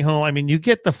 staying home. I mean, you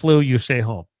get the flu, you stay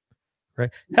home, right?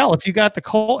 Hell, if you got a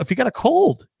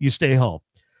cold, you stay home.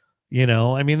 You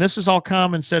know, I mean, this is all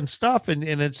common sense stuff, and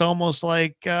it's almost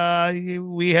like we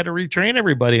had to retrain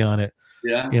everybody on it.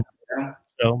 Yeah. You know?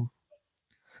 So,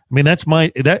 I mean,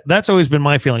 that's always been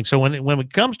my feeling. So when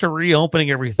it comes to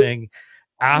reopening everything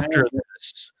after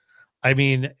this, I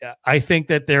mean, I think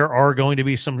that there are going to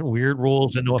be some weird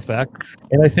rules into effect,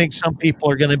 and I think some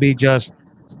people are going to be just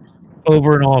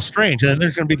over and all strange, and then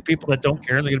there's going to be people that don't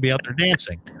care, and they're going to be out there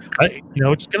dancing.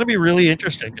 It's going to be really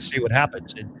interesting to see what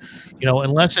happens. And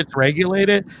unless it's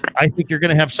regulated, I think you're going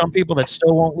to have some people that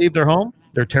still won't leave their home.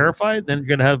 They're terrified. Then you're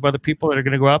going to have other people that are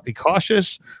going to go out, be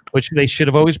cautious, which they should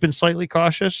have always been slightly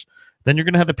cautious. Then you're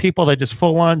going to have the people that just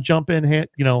full on jump in,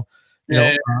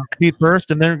 feet first,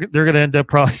 and they're going to end up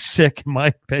probably sick, in my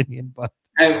opinion. But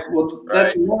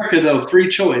that's America, though. Free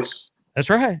choice. That's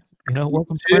right.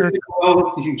 Welcome to America.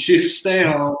 You can choose to stay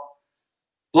home.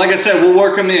 Like I said, we'll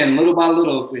work them in little by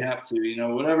little if we have to.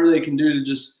 Whatever they can do to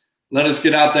just let us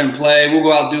get out there and play. We'll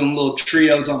go out doing little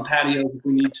trios on patios if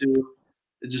we need to.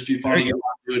 It'd just be fun to get out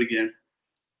and do it again.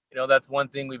 That's one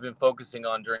thing we've been focusing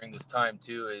on during this time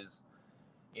too. Is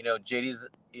Jaty's.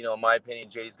 In my opinion,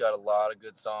 Jaty's got a lot of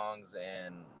good songs,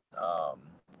 and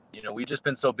we've just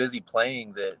been so busy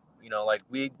playing that like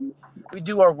we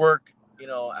do our work.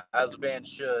 As a band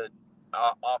should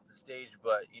off the stage,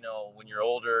 but when you're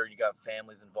older, you got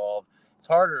families involved. It's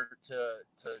harder to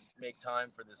make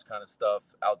time for this kind of stuff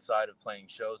outside of playing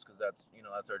shows because that's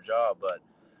our job. But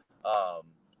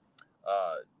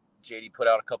Jaty put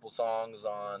out a couple songs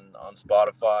on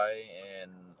Spotify,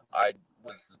 and I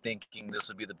was thinking this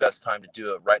would be the best time to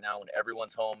do it right now when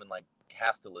everyone's home and like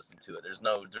has to listen to it. There's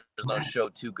no show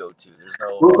to go to. There's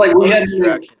no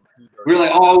distraction. We're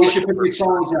like, oh, we should put these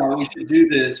songs out. We should do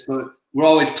this, but we're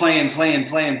always playing,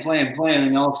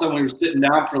 and all of a sudden we were sitting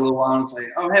down for a little while, and it's like,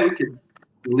 oh, hey, we could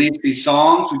release these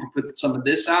songs. We could put some of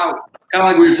this out. Kind of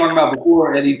like we were talking about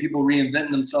before, Eddie. People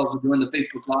reinventing themselves and doing the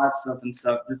Facebook Live stuff and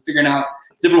stuff, just figuring out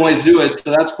different ways to do it.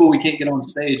 So that's cool. We can't get on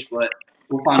stage, but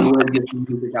we'll find a way to get some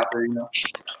music out there.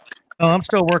 Oh, I'm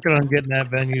still working on getting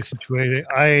that venue situated.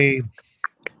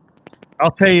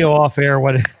 I'll tell you off air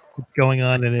what's going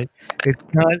on in it. It's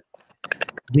not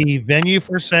the venue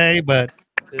per se, but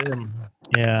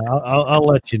yeah, I'll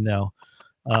let you know.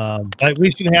 But we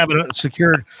should have it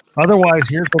secured. Otherwise,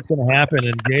 here's what's going to happen,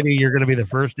 and Jaty, you're going to be the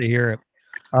first to hear it.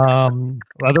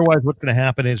 Otherwise, what's going to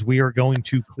happen is we are going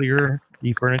to clear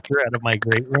the furniture out of my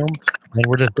great room, and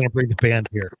we're just going to bring the band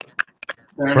here.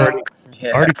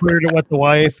 Already cleared it with the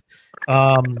wife.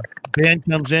 Band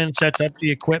comes in, sets up the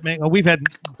equipment. Well, we've had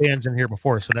bands in here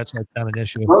before, so that's not an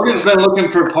issue. Logan's been looking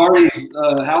for parties,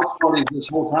 house parties this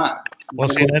whole time. Well,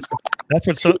 see, that's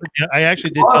what. So I actually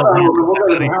did tell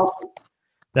them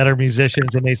that are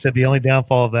musicians, and they said the only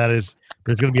downfall of that is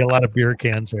there's going to be a lot of beer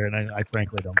cans there, and I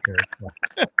frankly don't care.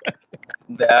 So.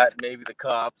 That maybe the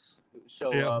cops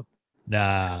show up.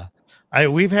 Nah,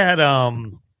 we've had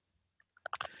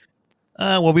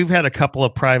we've had a couple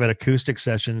of private acoustic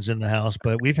sessions in the house,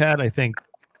 but we've had, I think,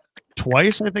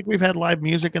 twice. I think we've had live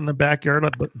music in the backyard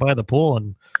by the pool,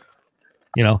 and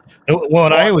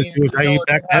what I always do is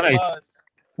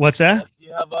what's that? If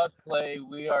you have us play,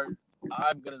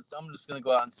 I'm just gonna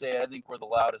go out and say I think we're the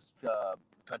loudest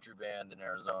country band in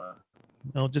Arizona.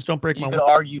 No, just don't break my. You could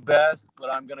argue best,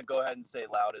 but I'm gonna go ahead and say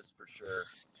loudest for sure.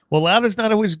 Well, loud is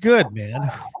not always good,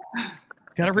 man.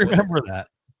 Gotta remember that.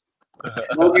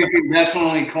 Logan can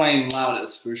definitely claim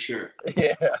loudest for sure.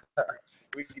 Yeah,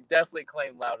 we can definitely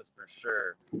claim loudest for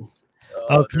sure.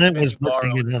 Clint was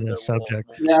listening in on this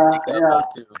subject. Yeah.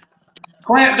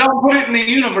 Clint, don't put it in the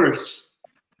universe.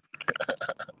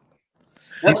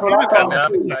 That's what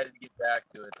I'm excited to get back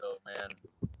to it, though, man.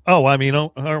 Oh, I mean,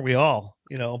 aren't we all?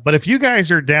 But if you guys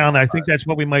are down, I think that's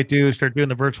what we might do. Start doing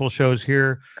the virtual shows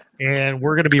here, and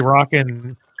we're going to be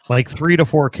rocking like 3 to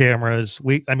 4 cameras.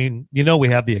 We have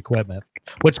the equipment.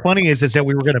 What's funny is that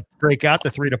we were going to break out the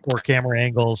 3 to 4 camera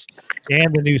angles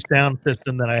and the new sound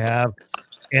system that I have,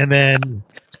 and then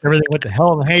everything went to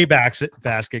hell in the hay basket.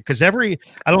 Because I don't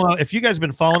know if you guys have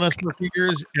been following us for a few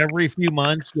years. Every few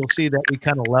months, you'll see that we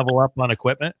kind of level up on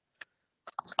equipment.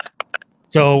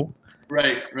 So.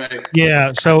 Right.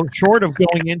 Yeah. So short of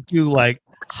going into like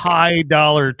high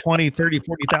dollar, $20,000, $30,000,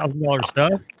 $40,000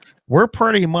 stuff, we're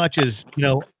pretty much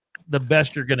the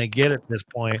best you're going to get at this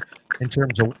point in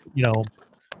terms of,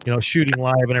 you know, shooting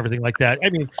live and everything like that. I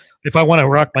mean, if I want to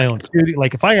rock my own studio,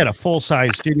 like if I had a full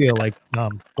size studio, like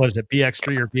what is it,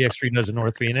 BX3 or BX3 does in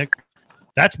North Phoenix,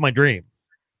 that's my dream.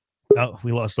 Oh,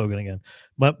 we lost Logan again.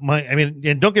 But I mean,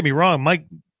 and don't get me wrong,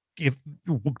 if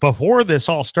before this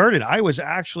all started, I was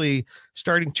actually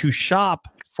starting to shop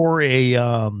for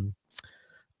a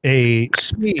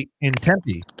suite in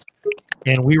Tempe,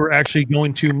 and we were actually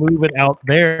going to move it out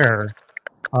there,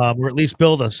 or at least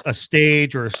build a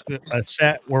stage or a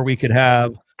set where we could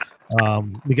have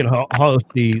we could host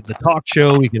the talk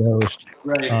show, we could host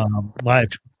live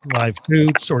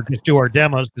shoots, or just do our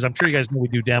demos, because I'm sure you guys know we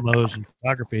do demos and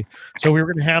photography. So we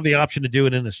were going to have the option to do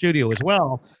it in the studio as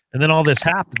well. And then all this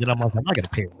happened, and I'm like, I'm not going to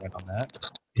pay rent on that,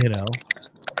 you know.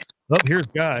 Oh, here's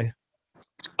Guy.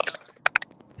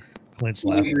 Clint's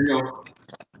laughing.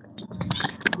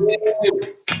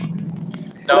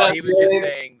 No, he was just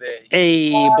saying that.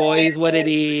 Hey, boys, what it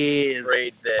is?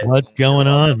 What's going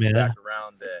on, man? Back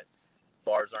around that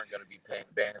bars aren't going to be paying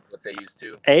band what they used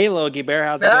to. Hey, Logie Bear,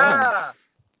 how's it going?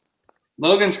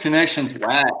 Logan's connection's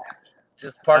whack.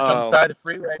 Just parked on the side of the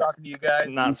freeway talking to you guys.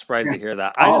 Not surprised to hear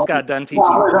that. I just got done teaching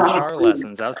guitar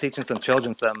lessons. I was teaching some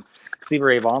children some Stevie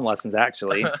Ray Vaughan lessons,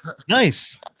 actually.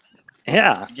 Nice.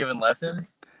 Yeah. You giving lessons?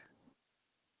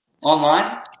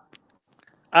 Online?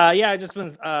 Yeah, I just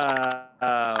been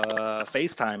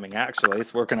FaceTiming, actually.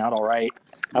 It's working out all right.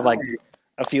 I have like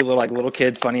a few little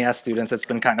kid funny ass students. It's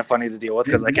been kind of funny to deal with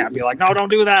because I can't be like, no, don't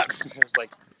do that. It's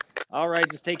like, all right,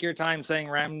 just take your time saying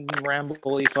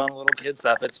rambly fun little kid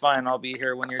stuff. It's fine. I'll be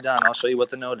here when you're done. I'll show you what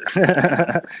the note is.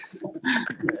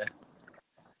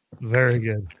 Very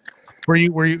good. Were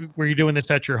you doing this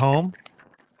at your home?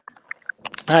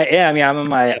 Yeah, I mean, I'm in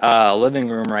my living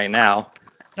room right now.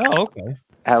 Oh, okay.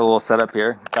 I have a little setup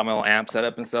here. Got my little amp set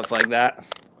up and stuff like that.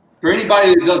 For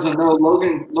anybody that doesn't know,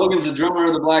 Logan's a drummer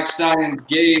of the Black Stallions.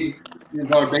 Gabe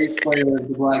is our bass player of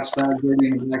the Black Stallions,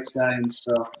 the Black Stallions.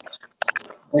 So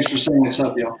thanks for setting this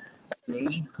up, y'all.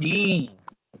 Jaty,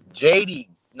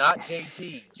 not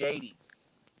JT, Jaty.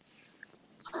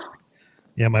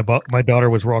 Yeah, my daughter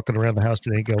was walking around the house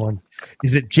today going,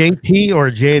 is it JT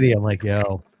or JD? I'm like,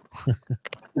 yo.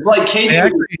 It's like Katie. To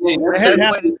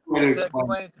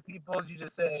explain it to people, you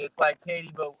just say it's like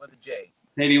Katie, but with a J.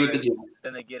 Katie with the J.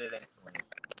 Then they get it instantly.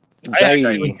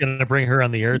 Jaty. Going to bring her on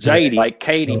the air. Jaty, like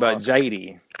Katie, but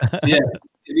Jaty. Yeah.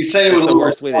 If you say it it's the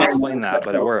worst way to explain that,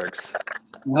 but it works.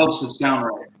 It helps it sound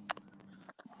right.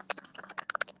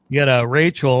 You got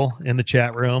Rachel in the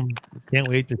chat room. Can't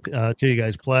wait to till you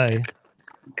guys play.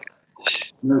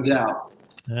 No doubt.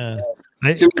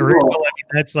 Rachel, I mean,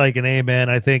 that's like an amen.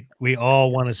 I think we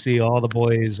all want to see all the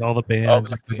boys, all the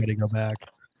bands, everybody go back.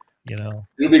 You know,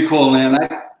 it'll be cool, man.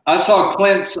 I saw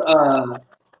Clint's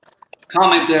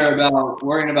comment there about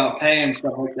worrying about pay and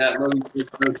stuff like that. I mean,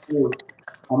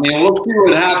 we'll see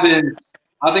what happens.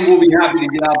 I think we'll be happy to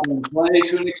get out there and play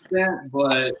to an extent,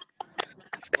 but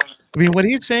I mean, what are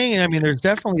you saying? I mean, there's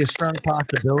definitely a strong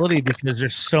possibility because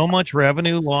there's so much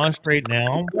revenue lost right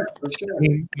now. for sure. I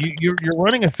mean, you're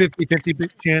running a 50-50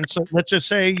 chance. So let's just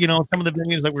say, you know, some of the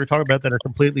venues that we were talking about that are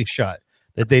completely shut,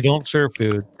 that they don't serve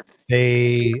food.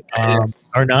 They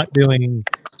are not doing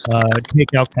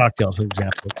takeout cocktails, for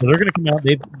example. So they're going to come out.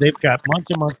 They've got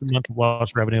months and months and months of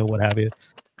lost revenue, what have you.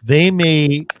 They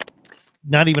may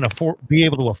not even be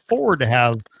able to afford to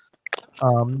have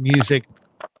music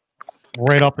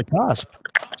right off the cusp.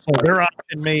 So their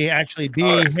option may actually be,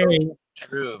 we're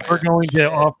going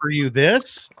to offer you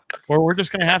this, or we're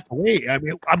just going to have to wait. I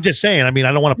mean, I'm just saying. I mean,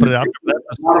 I don't want to put it out there.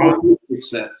 That's not a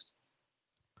success.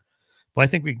 But I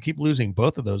think we can keep losing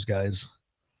both of those guys.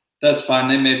 That's fine.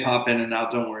 They may pop in and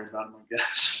out. Don't worry about them, I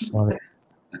guess.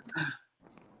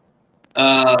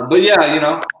 But yeah, you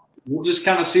know, we'll just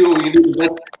kind of see what we can do.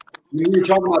 But we were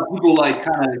talking about people like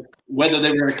kind of whether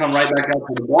they were going to come right back out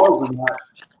to the bars or not.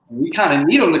 We kind of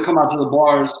need them to come out to the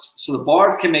bars so the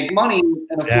bars can make money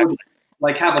and afford,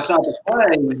 like have us out to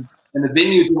play and the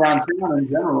venues around town in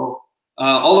general,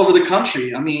 all over the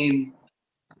country. I mean,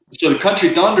 so the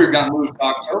Country Thunder got moved to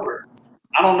October.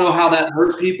 I don't know how that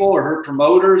hurt people or hurt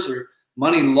promoters or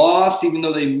money lost, even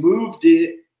though they moved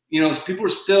it. You know, people are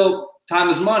still, time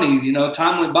is money. You know,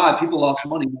 time went by, people lost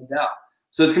money, no doubt.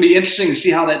 So it's going to be interesting to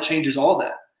see how that changes all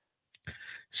that.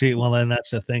 See, well, then that's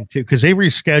the thing too, because they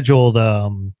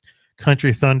rescheduled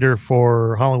Country Thunder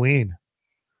for Halloween.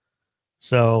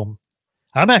 So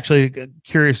I'm actually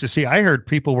curious to see. I heard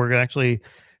people were actually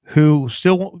who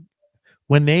still,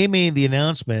 when they made the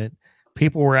announcement,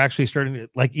 people were actually starting to,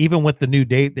 like, even with the new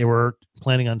date, they were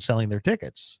planning on selling their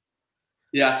tickets.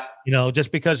 Yeah. You know,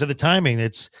 just because of the timing.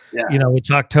 It's, Yeah. you know,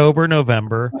 it's October,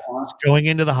 November, it's going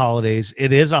into the holidays.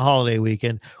 It is a holiday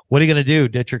weekend. What are you going to do?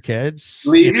 Ditch your kids?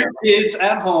 Leave your kids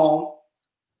at home.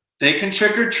 They can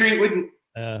trick or treat with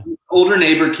older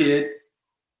neighbor kid.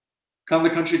 Come to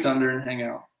Country Thunder and hang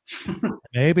out.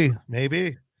 Maybe.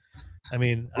 I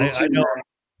mean,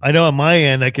 I know on my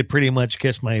end, I could pretty much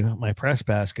kiss my press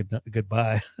pass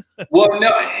goodbye. Well, no,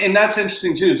 and that's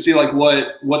interesting too, to see like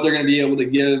what they're going to be able to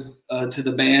give to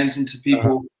the bands and to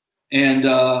people. And,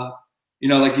 you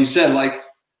know, like you said, like,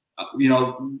 you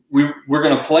know, we're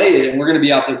going to play it and we're going to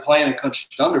be out there playing at Country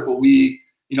Thunder, but you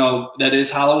know, that is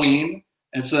Halloween.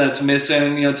 And so that's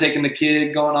missing, you know, taking the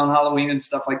kid, going on Halloween and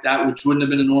stuff like that, which wouldn't have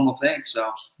been a normal thing. So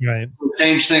we'll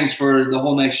change things for the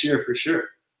whole next year for sure.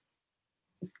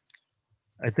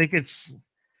 I think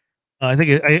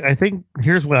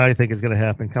here's what I think is going to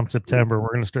happen. Come September,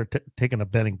 we're going to start taking a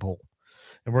betting poll,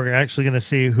 and we're actually going to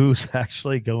see who's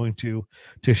actually going to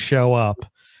show up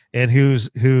and who's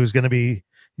going to be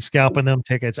scalping them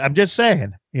tickets. I'm just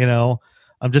saying, you know,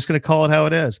 I'm just going to call it how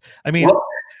it is. I mean,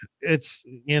 it's,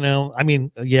 you know, I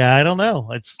mean, yeah, I don't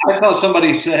know. I saw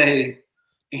somebody say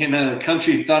in a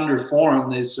Country Thunder forum,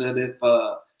 they said if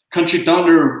Country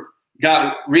Thunder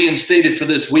got reinstated for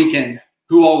this weekend,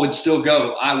 who all would still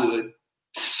go? I would.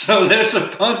 So there's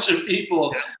a bunch of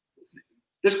people.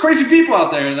 There's crazy people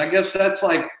out there. And I guess that's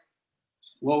like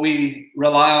what we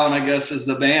rely on, I guess, as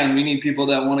the band. We need people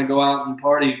that want to go out and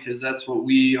party because that's what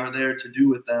we are there to do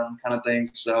with them, kind of thing.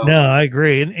 So no, I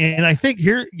agree. And I think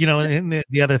here, you know, and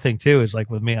the other thing too is like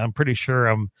with me, I'm pretty sure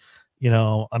I'm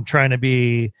trying to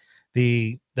be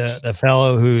the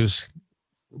fellow who's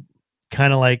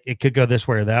kind of like it could go this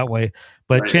way or that way,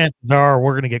 but chances are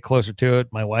we're going to get closer to it.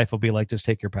 My wife will be like, just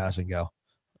take your pass and go.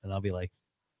 And I'll be like,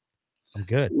 I'm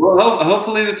good. Well,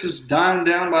 hopefully this is dying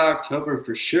down by October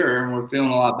for sure. And we're feeling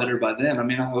a lot better by then. I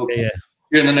mean, I hope here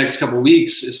in the next couple of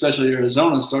weeks, especially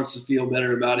Arizona starts to feel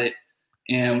better about it.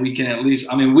 And we can at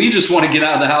least, I mean, we just want to get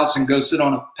out of the house and go sit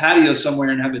on a patio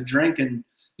somewhere and have a drink and,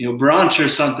 you know, brunch or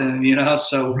something, you know?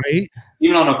 So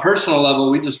even on a personal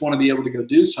level, we just want to be able to go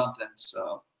do something.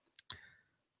 So.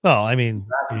 Well, I mean,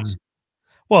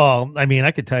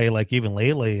 I could tell you, like, even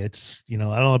lately, it's, you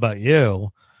know, I don't know about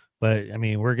you, but I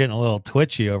mean, we're getting a little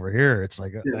twitchy over here. It's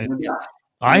like,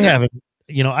 I haven't,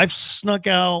 you know, I've snuck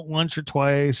out once or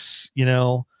twice, you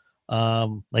know,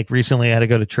 like recently I had to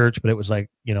go to church, but it was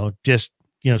like, you know, just,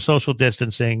 you know, social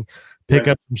distancing, pick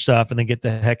up some stuff and then get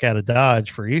the heck out of Dodge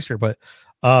for Easter. But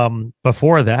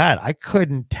before that, I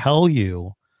couldn't tell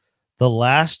you the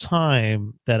last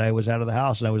time that I was out of the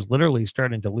house, and I was literally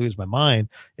starting to lose my mind,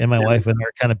 and my wife and I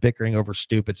are kind of bickering over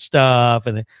stupid stuff,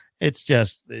 and it's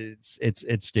just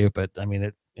it's stupid. I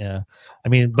mean,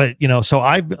 but you know, so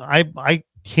I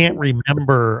can't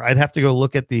remember. I'd have to go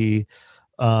look at the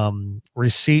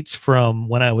receipts from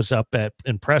when I was up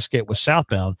in Prescott with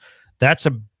Southbound. That's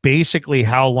basically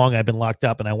how long I've been locked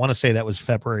up, and I want to say that was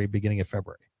beginning of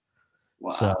February.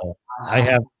 Wow. So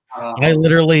I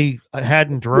literally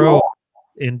hadn't drove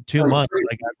in 2 months.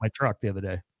 I got my truck the other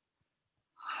day.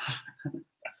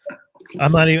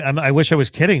 I'm not even, I wish I was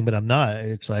kidding, but I'm not.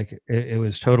 It's like, it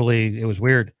was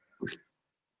weird.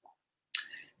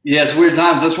 Yeah, it's weird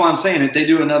times. That's why I'm saying if they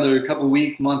do another couple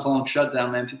month-long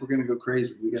shutdown, man, people are going to go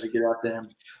crazy. We got to get out there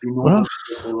and be normal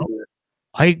a little bit.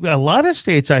 A lot of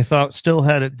states I thought still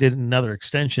did another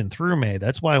extension through May.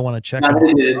 That's why I want to check. No,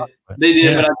 they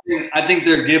did, but I think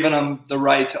they're giving them the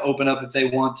right to open up if they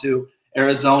want to.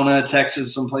 Arizona,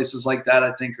 Texas, some places like that,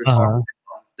 I think are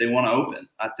they want to open.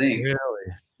 I think really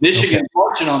Michigan's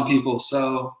marching on people,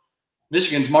 so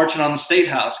Michigan's marching on the state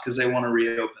house because they want to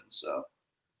reopen. So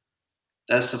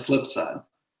that's the flip side.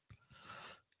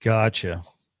 Gotcha.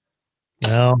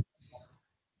 Well,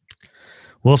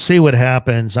 we'll see what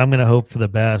happens. I'm going to hope for the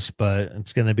best, but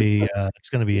it's going to be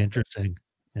interesting.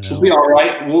 You know? We'll be all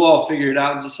right. We'll all figure it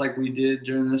out just like we did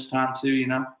during this time too, you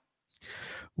know?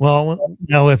 Well,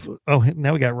 now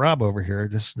now we got Rob over here. I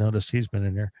just noticed he's been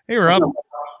in there. Hey, Rob.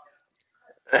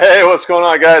 Hey, what's going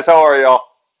on, guys? How are y'all?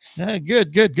 Yeah,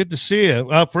 good to see you.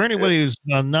 For anybody who's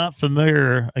not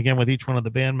familiar, again, with each one of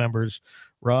the band members,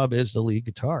 Rob is the lead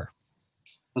guitar.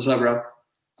 What's up, Rob?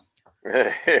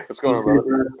 Hey, what's going on,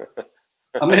 brother?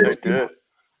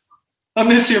 I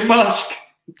miss your musk.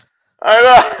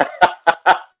 I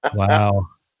know. Wow.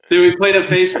 Dude, we played a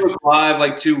Facebook Live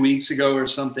like 2 weeks ago or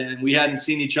something, and we hadn't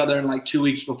seen each other in like 2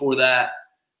 weeks before that.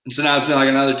 And so now it's been like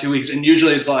another 2 weeks. And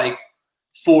usually it's like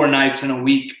 4 nights in a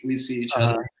week we see each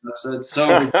other. So it's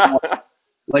so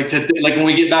like when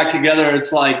we get back together,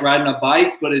 it's like riding a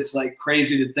bike, but it's like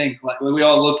crazy to think. Like we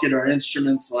all look at our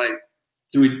instruments like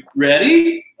Do we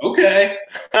ready? Okay.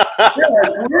 Yeah,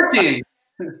 it's working.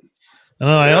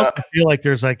 I also feel like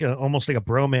there's like almost like a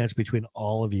bromance between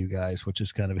all of you guys, which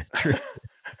is kind of interesting.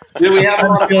 Yeah, we have a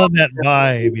lot of feeling that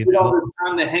vibe, you we know. all the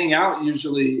time to hang out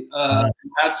usually.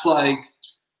 That's like,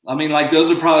 I mean, like those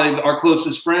are probably our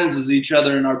closest friends is each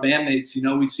other and our bandmates. You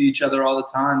know, we see each other all the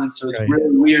time, and so it's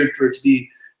really weird for it to be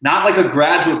not like a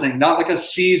gradual thing, not like a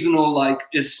seasonal. Like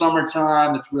it's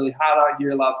summertime, it's really hot out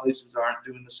here. A lot of places aren't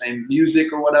doing the same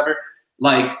music or whatever.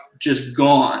 Like just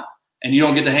gone, and you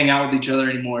don't get to hang out with each other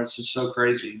anymore. It's just so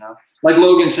crazy, you know. Like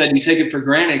Logan said, you take it for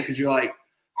granted because you're like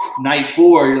night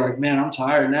 4, you're like, man, I'm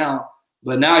tired now.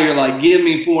 But now you're like, give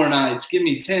me 4 nights, give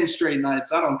me 10 straight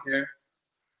nights. I don't care.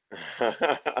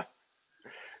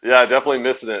 Yeah, definitely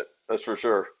missing it. That's for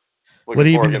sure. What have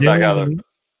you been getting back out there.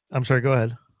 I'm sorry, go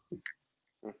ahead.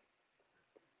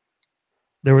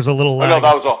 There was a little lag. Oh, no,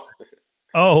 that was all.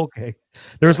 Oh, okay.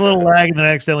 There was a little lag, and then I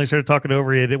accidentally started talking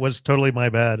over you. It was totally my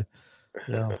bad.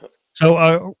 Yeah.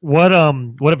 So, what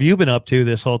have you been up to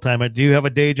this whole time? Do you have a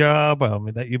day job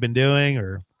that you've been doing,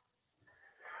 or?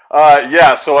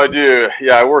 Yeah, so I do.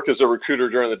 Yeah, I work as a recruiter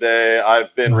during the day.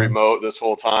 I've been remote this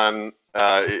whole time.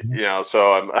 You know,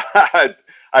 so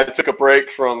I took a break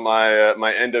from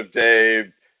my end of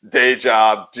day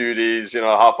job duties, you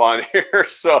know, hop on here.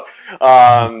 So,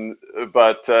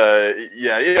 but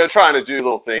yeah, you know, trying to do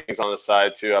little things on the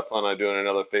side too. I plan on doing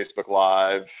another Facebook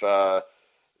Live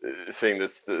thing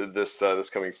this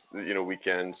coming, you know,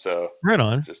 weekend. So right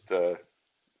on. Just show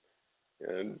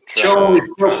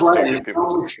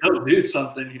them still do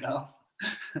something, you know.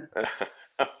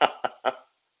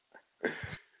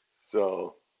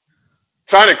 So,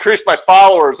 trying to increase my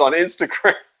followers on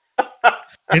Instagram.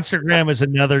 Instagram is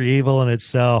another evil in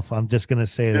itself. I'm just gonna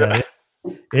say that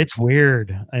it's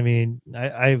weird. I mean,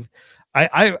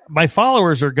 my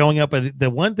followers are going up.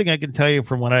 The one thing I can tell you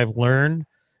from what I've learned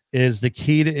is the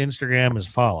key to Instagram is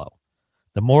follow.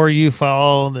 The more you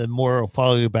follow, the more it'll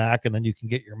follow you back, and then you can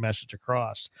get your message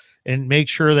across. And make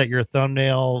sure that your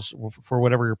thumbnails for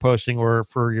whatever you're posting, or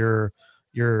for your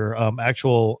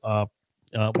actual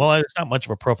well, it's not much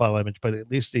of a profile image, but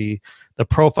at least the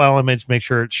profile image, make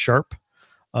sure it's sharp.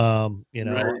 You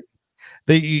know,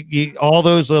 all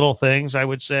those little things, I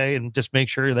would say, and just make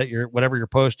sure that whatever you're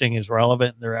posting is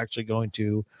relevant. And they're actually going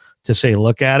to say,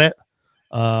 look at it.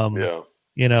 Yeah.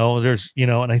 You know, there's, you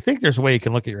know, and I think there's a way you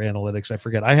can look at your analytics. I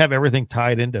forget. I have everything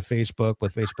tied into Facebook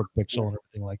with Facebook Pixel and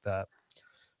everything like that.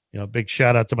 You know, big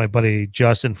shout out to my buddy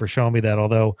Justin for showing me that,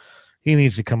 although he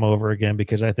needs to come over again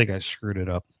because I think I screwed it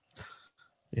up.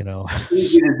 You know, it's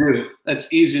easy to do.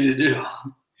 That's easy to do.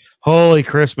 Holy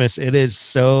Christmas. It is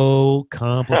so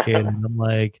complicated. I'm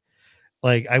like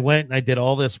I went and I did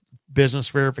all this business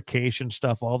verification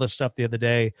stuff, all this stuff the other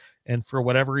day. And for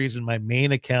whatever reason, my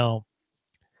main account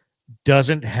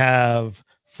doesn't have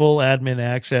full admin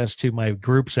access to my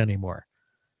groups anymore.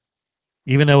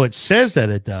 Even though it says that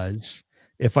it does,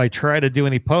 if I try to do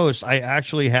any posts, I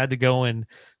actually had to go and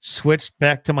switch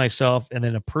back to myself and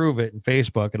then approve it in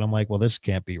Facebook. And I'm like, well, this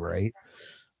can't be right.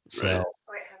 So,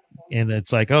 and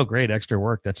it's like, oh, great, extra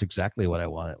work. That's exactly what I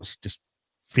want. It was just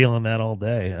feeling that all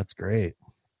day. That's great.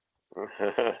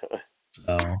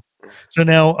 So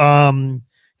now, you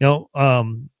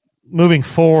know, moving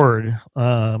forward,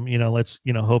 you know, let's,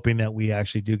 you know, hoping that we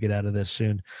actually do get out of this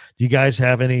soon. Do you guys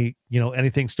have any, you know,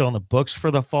 anything still in the books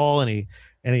for the fall? Any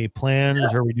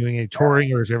plans? Are we doing any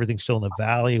touring, or is everything still in the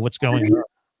valley? What's going on?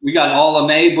 We got all of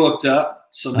May booked up,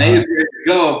 so May is ready to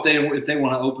go if they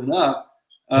want to open up.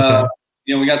 Okay.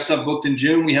 You know, we got stuff booked in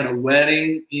June. We had a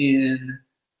wedding in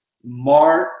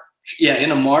March. Yeah,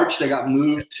 in March. They got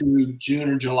moved to June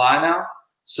or July now.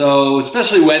 So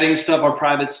especially wedding stuff, our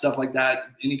private stuff like that,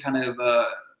 any kind of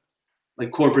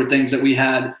like corporate things that we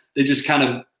had, they just kind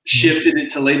of shifted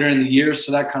it to later in the year.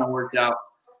 So that kind of worked out.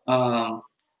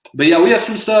 But yeah, we have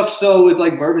some stuff still with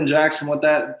like Bourbon Jackson, what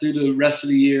that through the rest of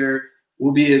the year.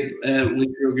 We'll be at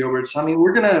with Gilbert's. I mean,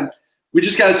 we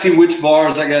just got to see which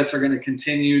bars, I guess, are going to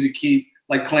continue to keep,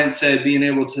 like Clint said, being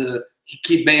able to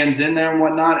keep bands in there and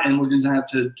whatnot. And we're going to have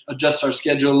to adjust our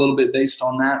schedule a little bit based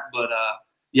on that. But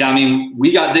yeah, I mean,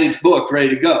 we got dates booked, ready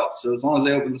to go. So as long as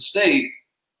they open the state,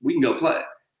 we can go play.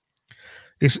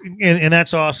 And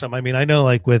that's awesome. I mean, I know,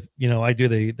 like with, you know, I do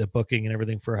the booking and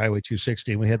everything for Highway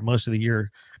 260, and we had most of the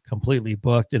year completely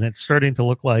booked, and it's starting to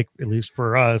look like, at least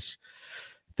for us,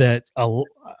 that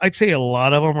I'd say a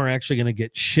lot of them are actually going to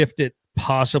get shifted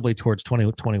possibly towards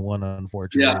 2021,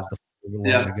 unfortunately.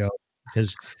 Yeah. To go.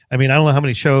 Because, I mean, I don't know how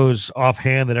many shows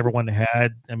offhand that everyone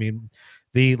had. I mean,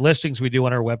 the listings we do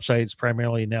on our website is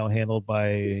primarily now handled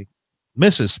by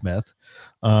Mrs. Smith,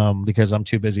 because I'm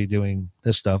too busy doing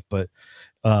this stuff. But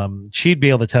she'd be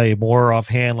able to tell you more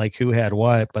offhand, like who had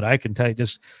what, but I can tell you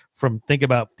just from think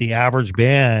about the average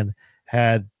band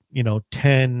had,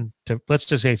 10 to, let's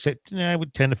just say 10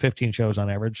 to 15 shows on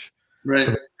average.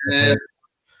 Right.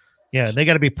 Yeah, they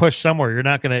got to be pushed somewhere.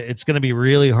 It's going to be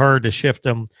really hard to shift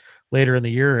them later in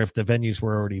the year if the venues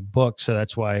were already booked. So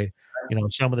that's why,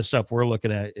 some of the stuff we're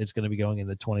looking at is going to be going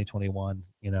into 2021,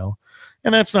 and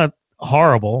that's not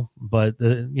horrible, but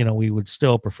we would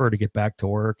still prefer to get back to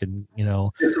work and,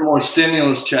 get some more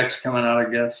stimulus checks coming out, I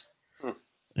guess.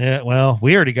 Yeah, well,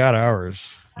 we already got ours,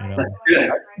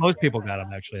 most people got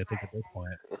them actually, I think at this point.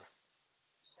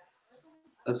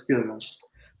 That's good, man.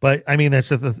 But I mean,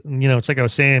 that's it's like I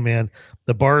was saying, man,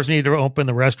 the bars need to open,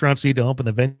 the restaurants need to open,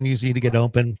 the venues need to get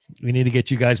open. We need to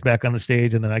get you guys back on the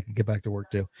stage, and then I can get back to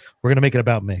work too. We're going to make it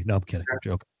about me. No, I'm kidding. I'm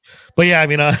joking. But yeah, I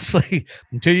mean, honestly,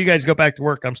 until you guys go back to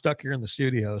work, I'm stuck here in the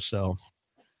studio. So.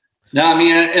 No, I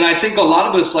mean, and I think a lot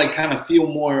of us like kind of feel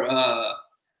more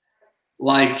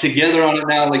like together on it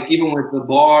now, like even with the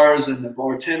bars and the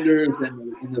bartenders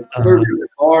and the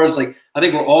bars, like I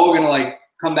think we're all going to like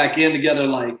come back in together,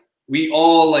 like, we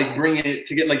all like bring it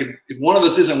to get like if one of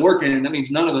us isn't working, that means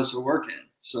none of us are working.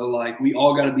 So like we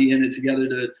all got to be in it together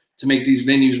to make these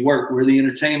venues work. We're the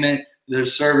entertainment,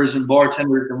 there's servers and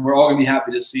bartenders, and we're all gonna be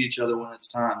happy to see each other when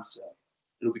it's time. So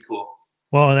it'll be cool.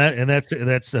 Well,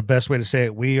 that's the best way to say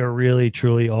it. We are really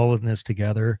truly all in this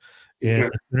together, and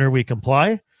the sooner we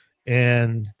comply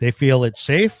and they feel it's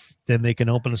safe, then they can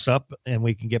open us up and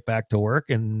we can get back to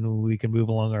work and we can move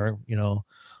along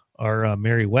our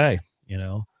merry way.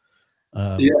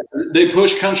 Yeah, they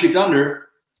pushed Country Thunder,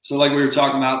 so like we were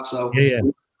talking about. So yeah.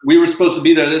 We were supposed to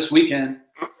be there this weekend,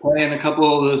 playing a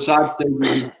couple of the side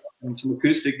stages and some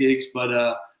acoustic gigs,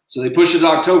 but so they pushed it to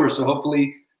October. So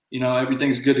hopefully,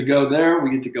 everything's good to go there.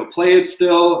 We get to go play it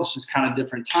still. It's just kind of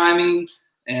different timing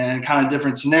and kind of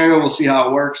different scenario. We'll see how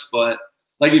it works, but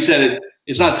like you said,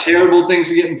 it's not terrible things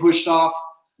are getting pushed off,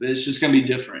 but it's just going to be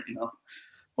different,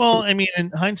 Well, I mean,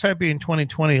 in hindsight being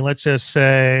 2020, let's just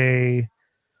say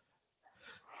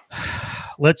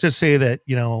that,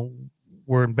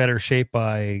 we're in better shape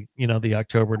by, the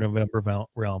October, November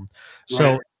realm.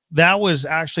 So that was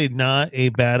actually not a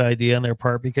bad idea on their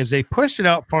part because they pushed it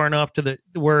out far enough to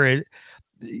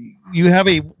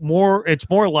it's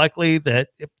more likely that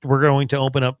we're going to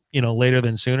open up, later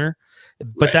than sooner.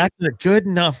 But that's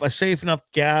a safe enough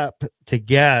gap to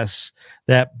guess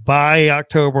that by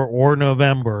October or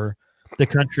November, the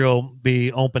country will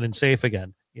be open and safe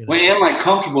again. Well, and like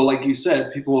comfortable, like you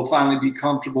said, people will finally be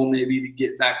comfortable maybe to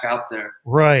get back out there.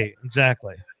 Right,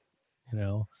 exactly.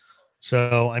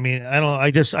 So I mean,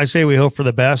 I say we hope for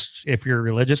the best. If you're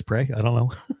religious, pray. I don't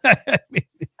know. I mean,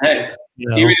 hey,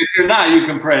 even if you're not, you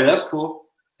can pray. That's cool.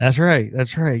 That's right.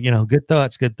 Good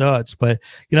thoughts. But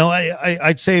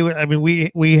I'd say, I mean,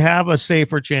 we have a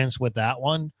safer chance with that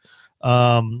one.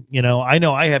 I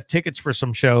know I have tickets for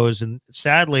some shows, and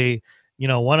sadly,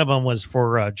 one of them was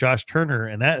for Josh Turner,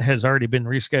 and that has already been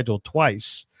rescheduled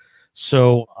twice.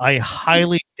 So I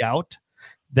highly doubt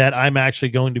that I'm actually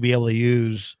going to be able to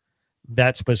use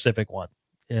that specific one.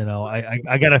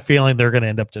 I got a feeling they're going to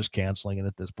end up just canceling it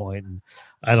at this point, and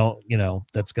I don't,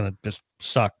 that's going to just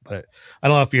suck. But I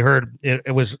don't know if you heard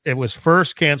it was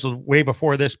first canceled way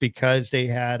before this because they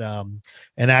had an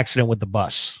accident with the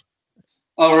bus.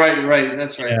 Oh, right,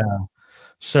 that's right. Yeah.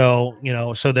 So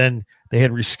so then they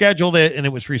had rescheduled it, and it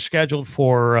was rescheduled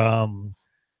for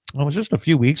it was just a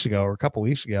few weeks ago or a couple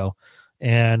weeks ago,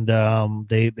 and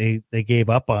they gave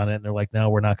up on it, and they're like, no,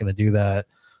 we're not going to do that.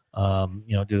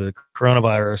 Due to the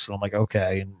coronavirus. And I'm like,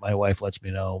 okay. And my wife lets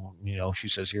me know, she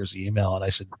says, here's the email. And I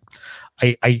said,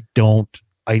 I don't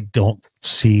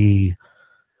see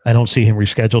him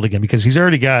rescheduled again because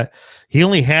he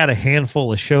only had a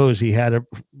handful of shows he had to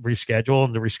reschedule,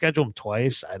 and to reschedule him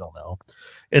twice, I don't know.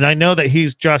 And I know that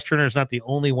Josh Turner is not the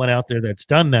only one out there that's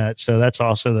done that. So that's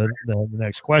also the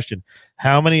next question.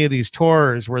 How many of these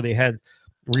tours where they had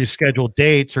rescheduled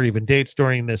dates or even dates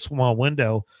during this small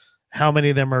window, how many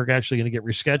of them are actually going to get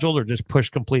rescheduled or just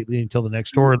pushed completely until the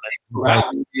next tour?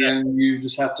 And you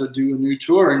just have to do a new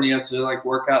tour, and you have to like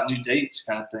work out new dates,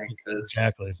 kind of thing.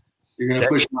 Exactly. You're going to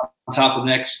push them on top of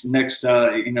next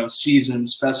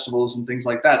seasons, festivals, and things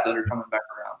like that are coming back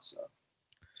around. So,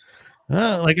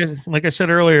 like I said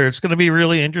earlier, it's going to be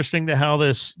really interesting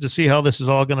to see how this is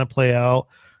all going to play out.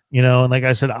 And like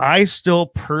I said, I still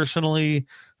personally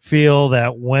feel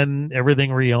that when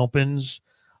everything reopens,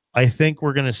 I think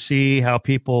we're going to see how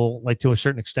people, like, to a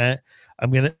certain extent,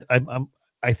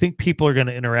 I think people are going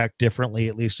to interact differently,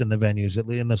 at least in the venues, at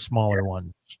least in the smaller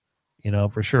ones,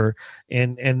 for sure.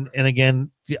 And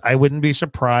again, I wouldn't be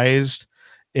surprised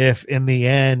if in the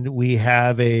end we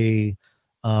have a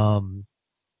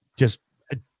just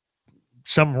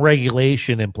some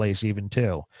regulation in place even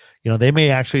too. They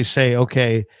may actually say,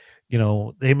 okay,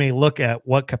 they may look at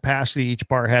what capacity each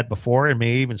bar had before and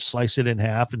may even slice it in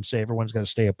half and say everyone's got to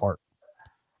stay apart.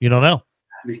 You don't know.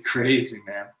 That'd be crazy,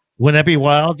 man. Wouldn't that be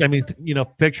wild? I mean,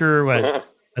 picture what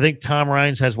I think Tom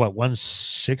Ryan's has, what,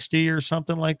 160 or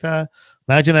something like that.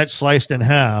 Imagine that sliced in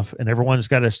half and everyone's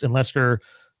got to, unless they're,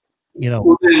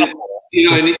 Well,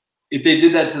 and if they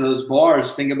did that to those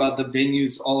bars, think about the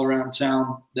venues all around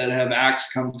town that have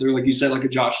acts come through, like you said, like a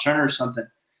Josh Turner or something.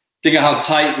 Think of how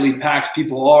tightly packed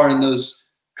people are in those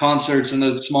concerts and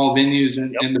those small venues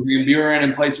and the Van Buren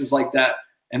and places like that.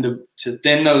 And to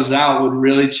thin those out would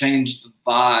really change the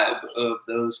vibe of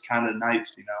those kind of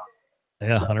nights,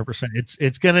 Yeah, 100%.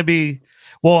 It's going to be,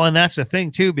 well, and that's the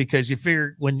thing too, because you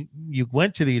figure when you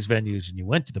went to these venues and you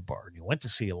went to the bar and you went to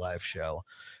see a live show,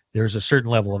 there's a certain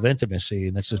level of intimacy,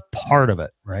 and this is part of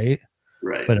it, right?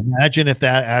 Right. But imagine if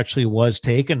that actually was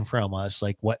taken from us.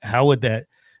 Like, how would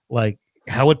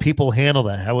people handle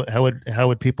that? How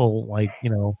would people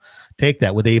take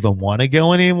that? Would they even want to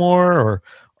go anymore, or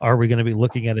are we going to be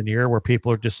looking at an era where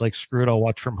people are just like, screw it, I'll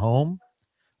watch from home?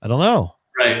 I don't know.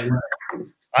 Right.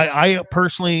 I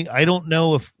personally, I don't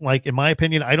know if, in my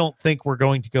opinion, I don't think we're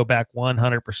going to go back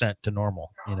 100% to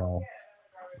normal,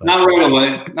 Not right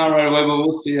away, but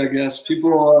we'll see, I guess.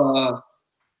 People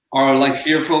are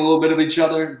fearful a little bit of each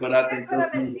other, but I think they'll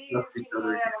trust each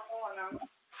other.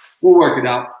 We'll work it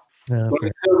out. Yeah, but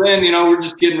until then, we're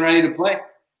just getting ready to play.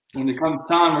 When it comes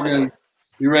time, we're going to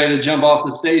be ready to jump off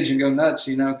the stage and go nuts,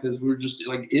 because we're just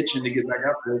itching to get back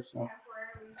up there. So.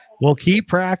 Well, keep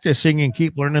practicing and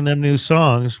keep learning them new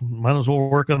songs. Might as well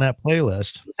work on that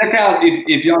playlist. Check out,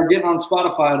 if y'all are getting on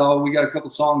Spotify at all, we got a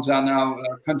couple songs out now,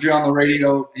 Country on the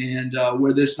Radio and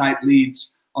Where This Night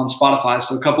Leads on Spotify.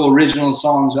 So a couple original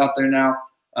songs out there now.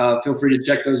 Feel free to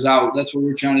check those out. That's what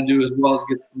we're trying to do, as well as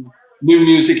get some new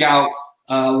music out.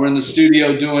 We're in the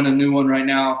studio doing a new one right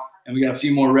now, and we got a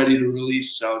few more ready to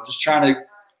release. So just trying to,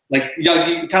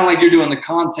 kind of like you're doing the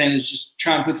content, is just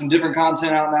trying to put some different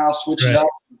content out now, switch it up.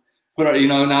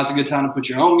 Now's a good time to put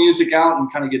your own music out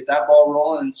and kind of get that ball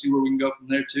rolling and see where we can go from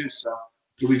there too. So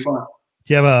it'll be fun.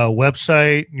 Do you have a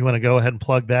website? You want to go ahead and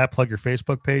plug that? Plug your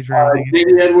Facebook page or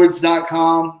anything?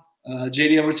 JatyEdwards.com,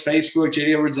 JD Edwards Facebook,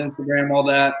 JD Edwards Instagram, all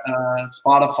that.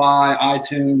 Spotify,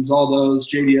 iTunes, all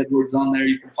those. JD Edwards on there.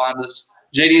 You can find us.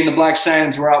 JD and the Black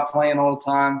Stallions, we're out playing all the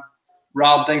time.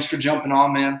 Rob, thanks for jumping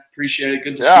on, man. Appreciate it.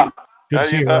 Good to see you. Good to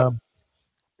see you, Rob.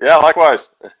 Yeah,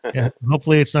 likewise. Yeah,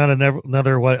 hopefully it's not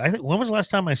another what I think. When was the last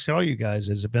time I saw you guys?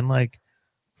 Has it been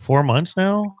 4 months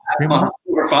now? 3 months?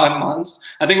 4 or 5 months.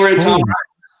 I think we're at Tom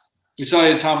Ryan's. We saw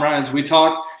you at Tom Ryan's. We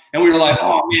talked, and we were like,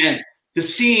 "Oh man, the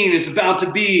scene is about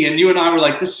to be." And you and I were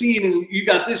like, "The scene, and you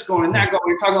got this going and that going."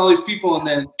 We're talking to all these people, and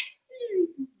then.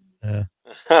 Yeah.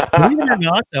 Believe it or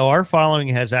not, though, our following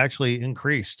has actually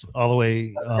increased all the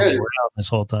way around this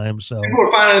whole time. So people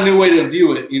are finding a new way to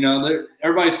view it.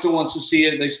 Everybody still wants to see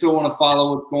it. They still want to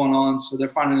follow what's going on. So they're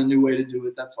finding a new way to do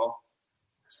it. That's all.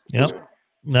 Yep.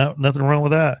 No, nothing wrong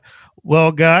with that.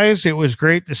 Well, guys, it was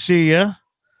great to see you.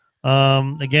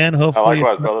 Again, hopefully.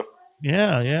 Likewise, brother.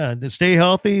 Yeah. Stay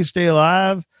healthy, stay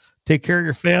alive, take care of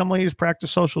your families,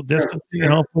 practice social distancing,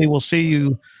 and hopefully we'll see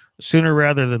you sooner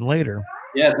rather than later.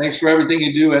 Yeah, thanks for everything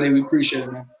you do, Eddie. We appreciate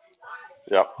it, man.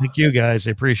 Yeah. Thank you, guys.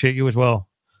 I appreciate you as well.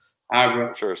 All right,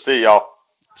 bro. Sure. See y'all.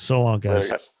 So long,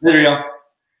 guys. Later, y'all.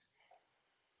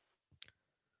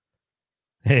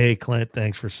 Hey, Clint,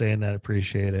 thanks for saying that.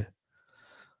 Appreciate it.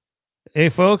 Hey,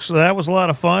 folks, so that was a lot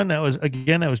of fun. That was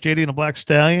Jaty and the Black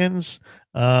Stallions.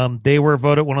 They were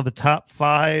voted one of the top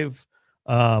 5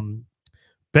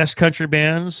 best country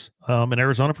bands in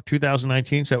Arizona for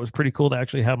 2019. So that was pretty cool to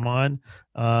actually have them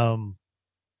on.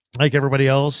 Like everybody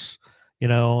else,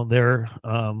 they're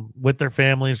with their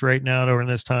families right now during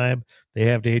this time. They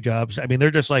have day jobs. I mean, they're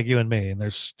just like you and me, and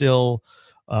they're still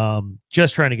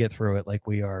just trying to get through it like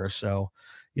we are. So,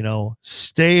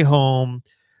 stay home,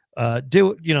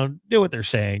 do what they're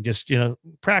saying. Just,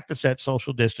 practice that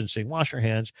social distancing, wash your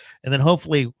hands, and then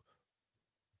hopefully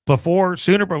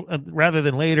sooner rather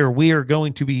than later, we are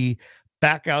going to be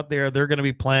back out there. They're going to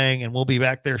be playing, and we'll be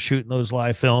back there shooting those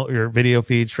live film or video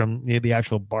feeds from the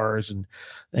actual bars, and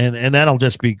that'll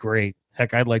just be great.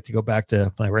 Heck, I'd like to go back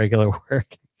to my regular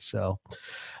work. So,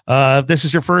 if this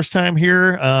is your first time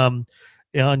here,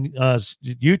 on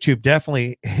YouTube,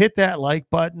 definitely hit that like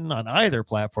button on either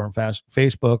platform,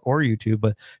 Facebook or YouTube,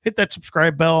 but hit that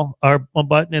subscribe bell or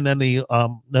button, and then the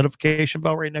notification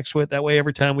bell right next to it. That way,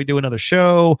 every time we do another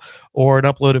show or an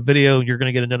uploaded video, you're going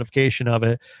to get a notification of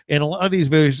it. And a lot of these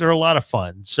videos, they're a lot of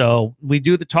fun. So we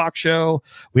do the talk show.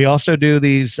 We also do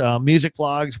these music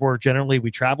vlogs where generally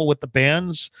we travel with the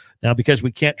bands. Now, because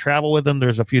we can't travel with them,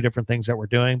 there's a few different things that we're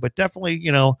doing, but definitely,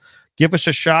 give us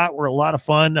a shot. We're a lot of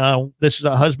fun. This is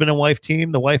a husband and wife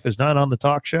team. The wife is not on the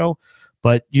talk show,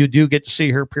 but you do get to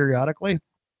see her periodically.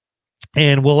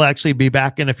 And we'll actually be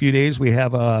back in a few days. We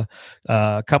have a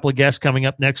couple of guests coming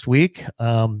up next week.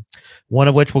 One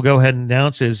of which we'll go ahead and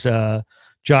announce is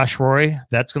Josh Roy.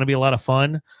 That's going to be a lot of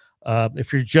fun.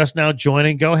 If you're just now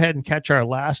joining, go ahead and catch our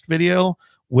last video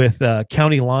with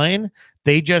County Line.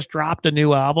 They just dropped a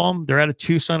new album. They're out of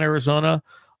Tucson, Arizona.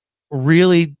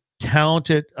 Really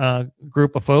talented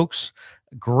group of folks.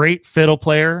 Great fiddle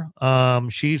player.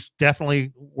 She's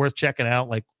definitely worth checking out.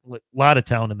 Like a lot of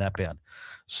talent in that band.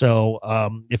 So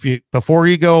before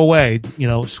you go away,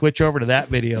 switch over to that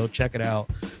video, check it out.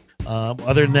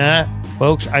 Other than that,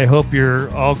 folks, I hope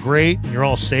you're all great, you're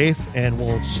all safe, and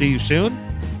we'll see you soon,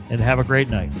 and have a great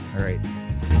night. All right.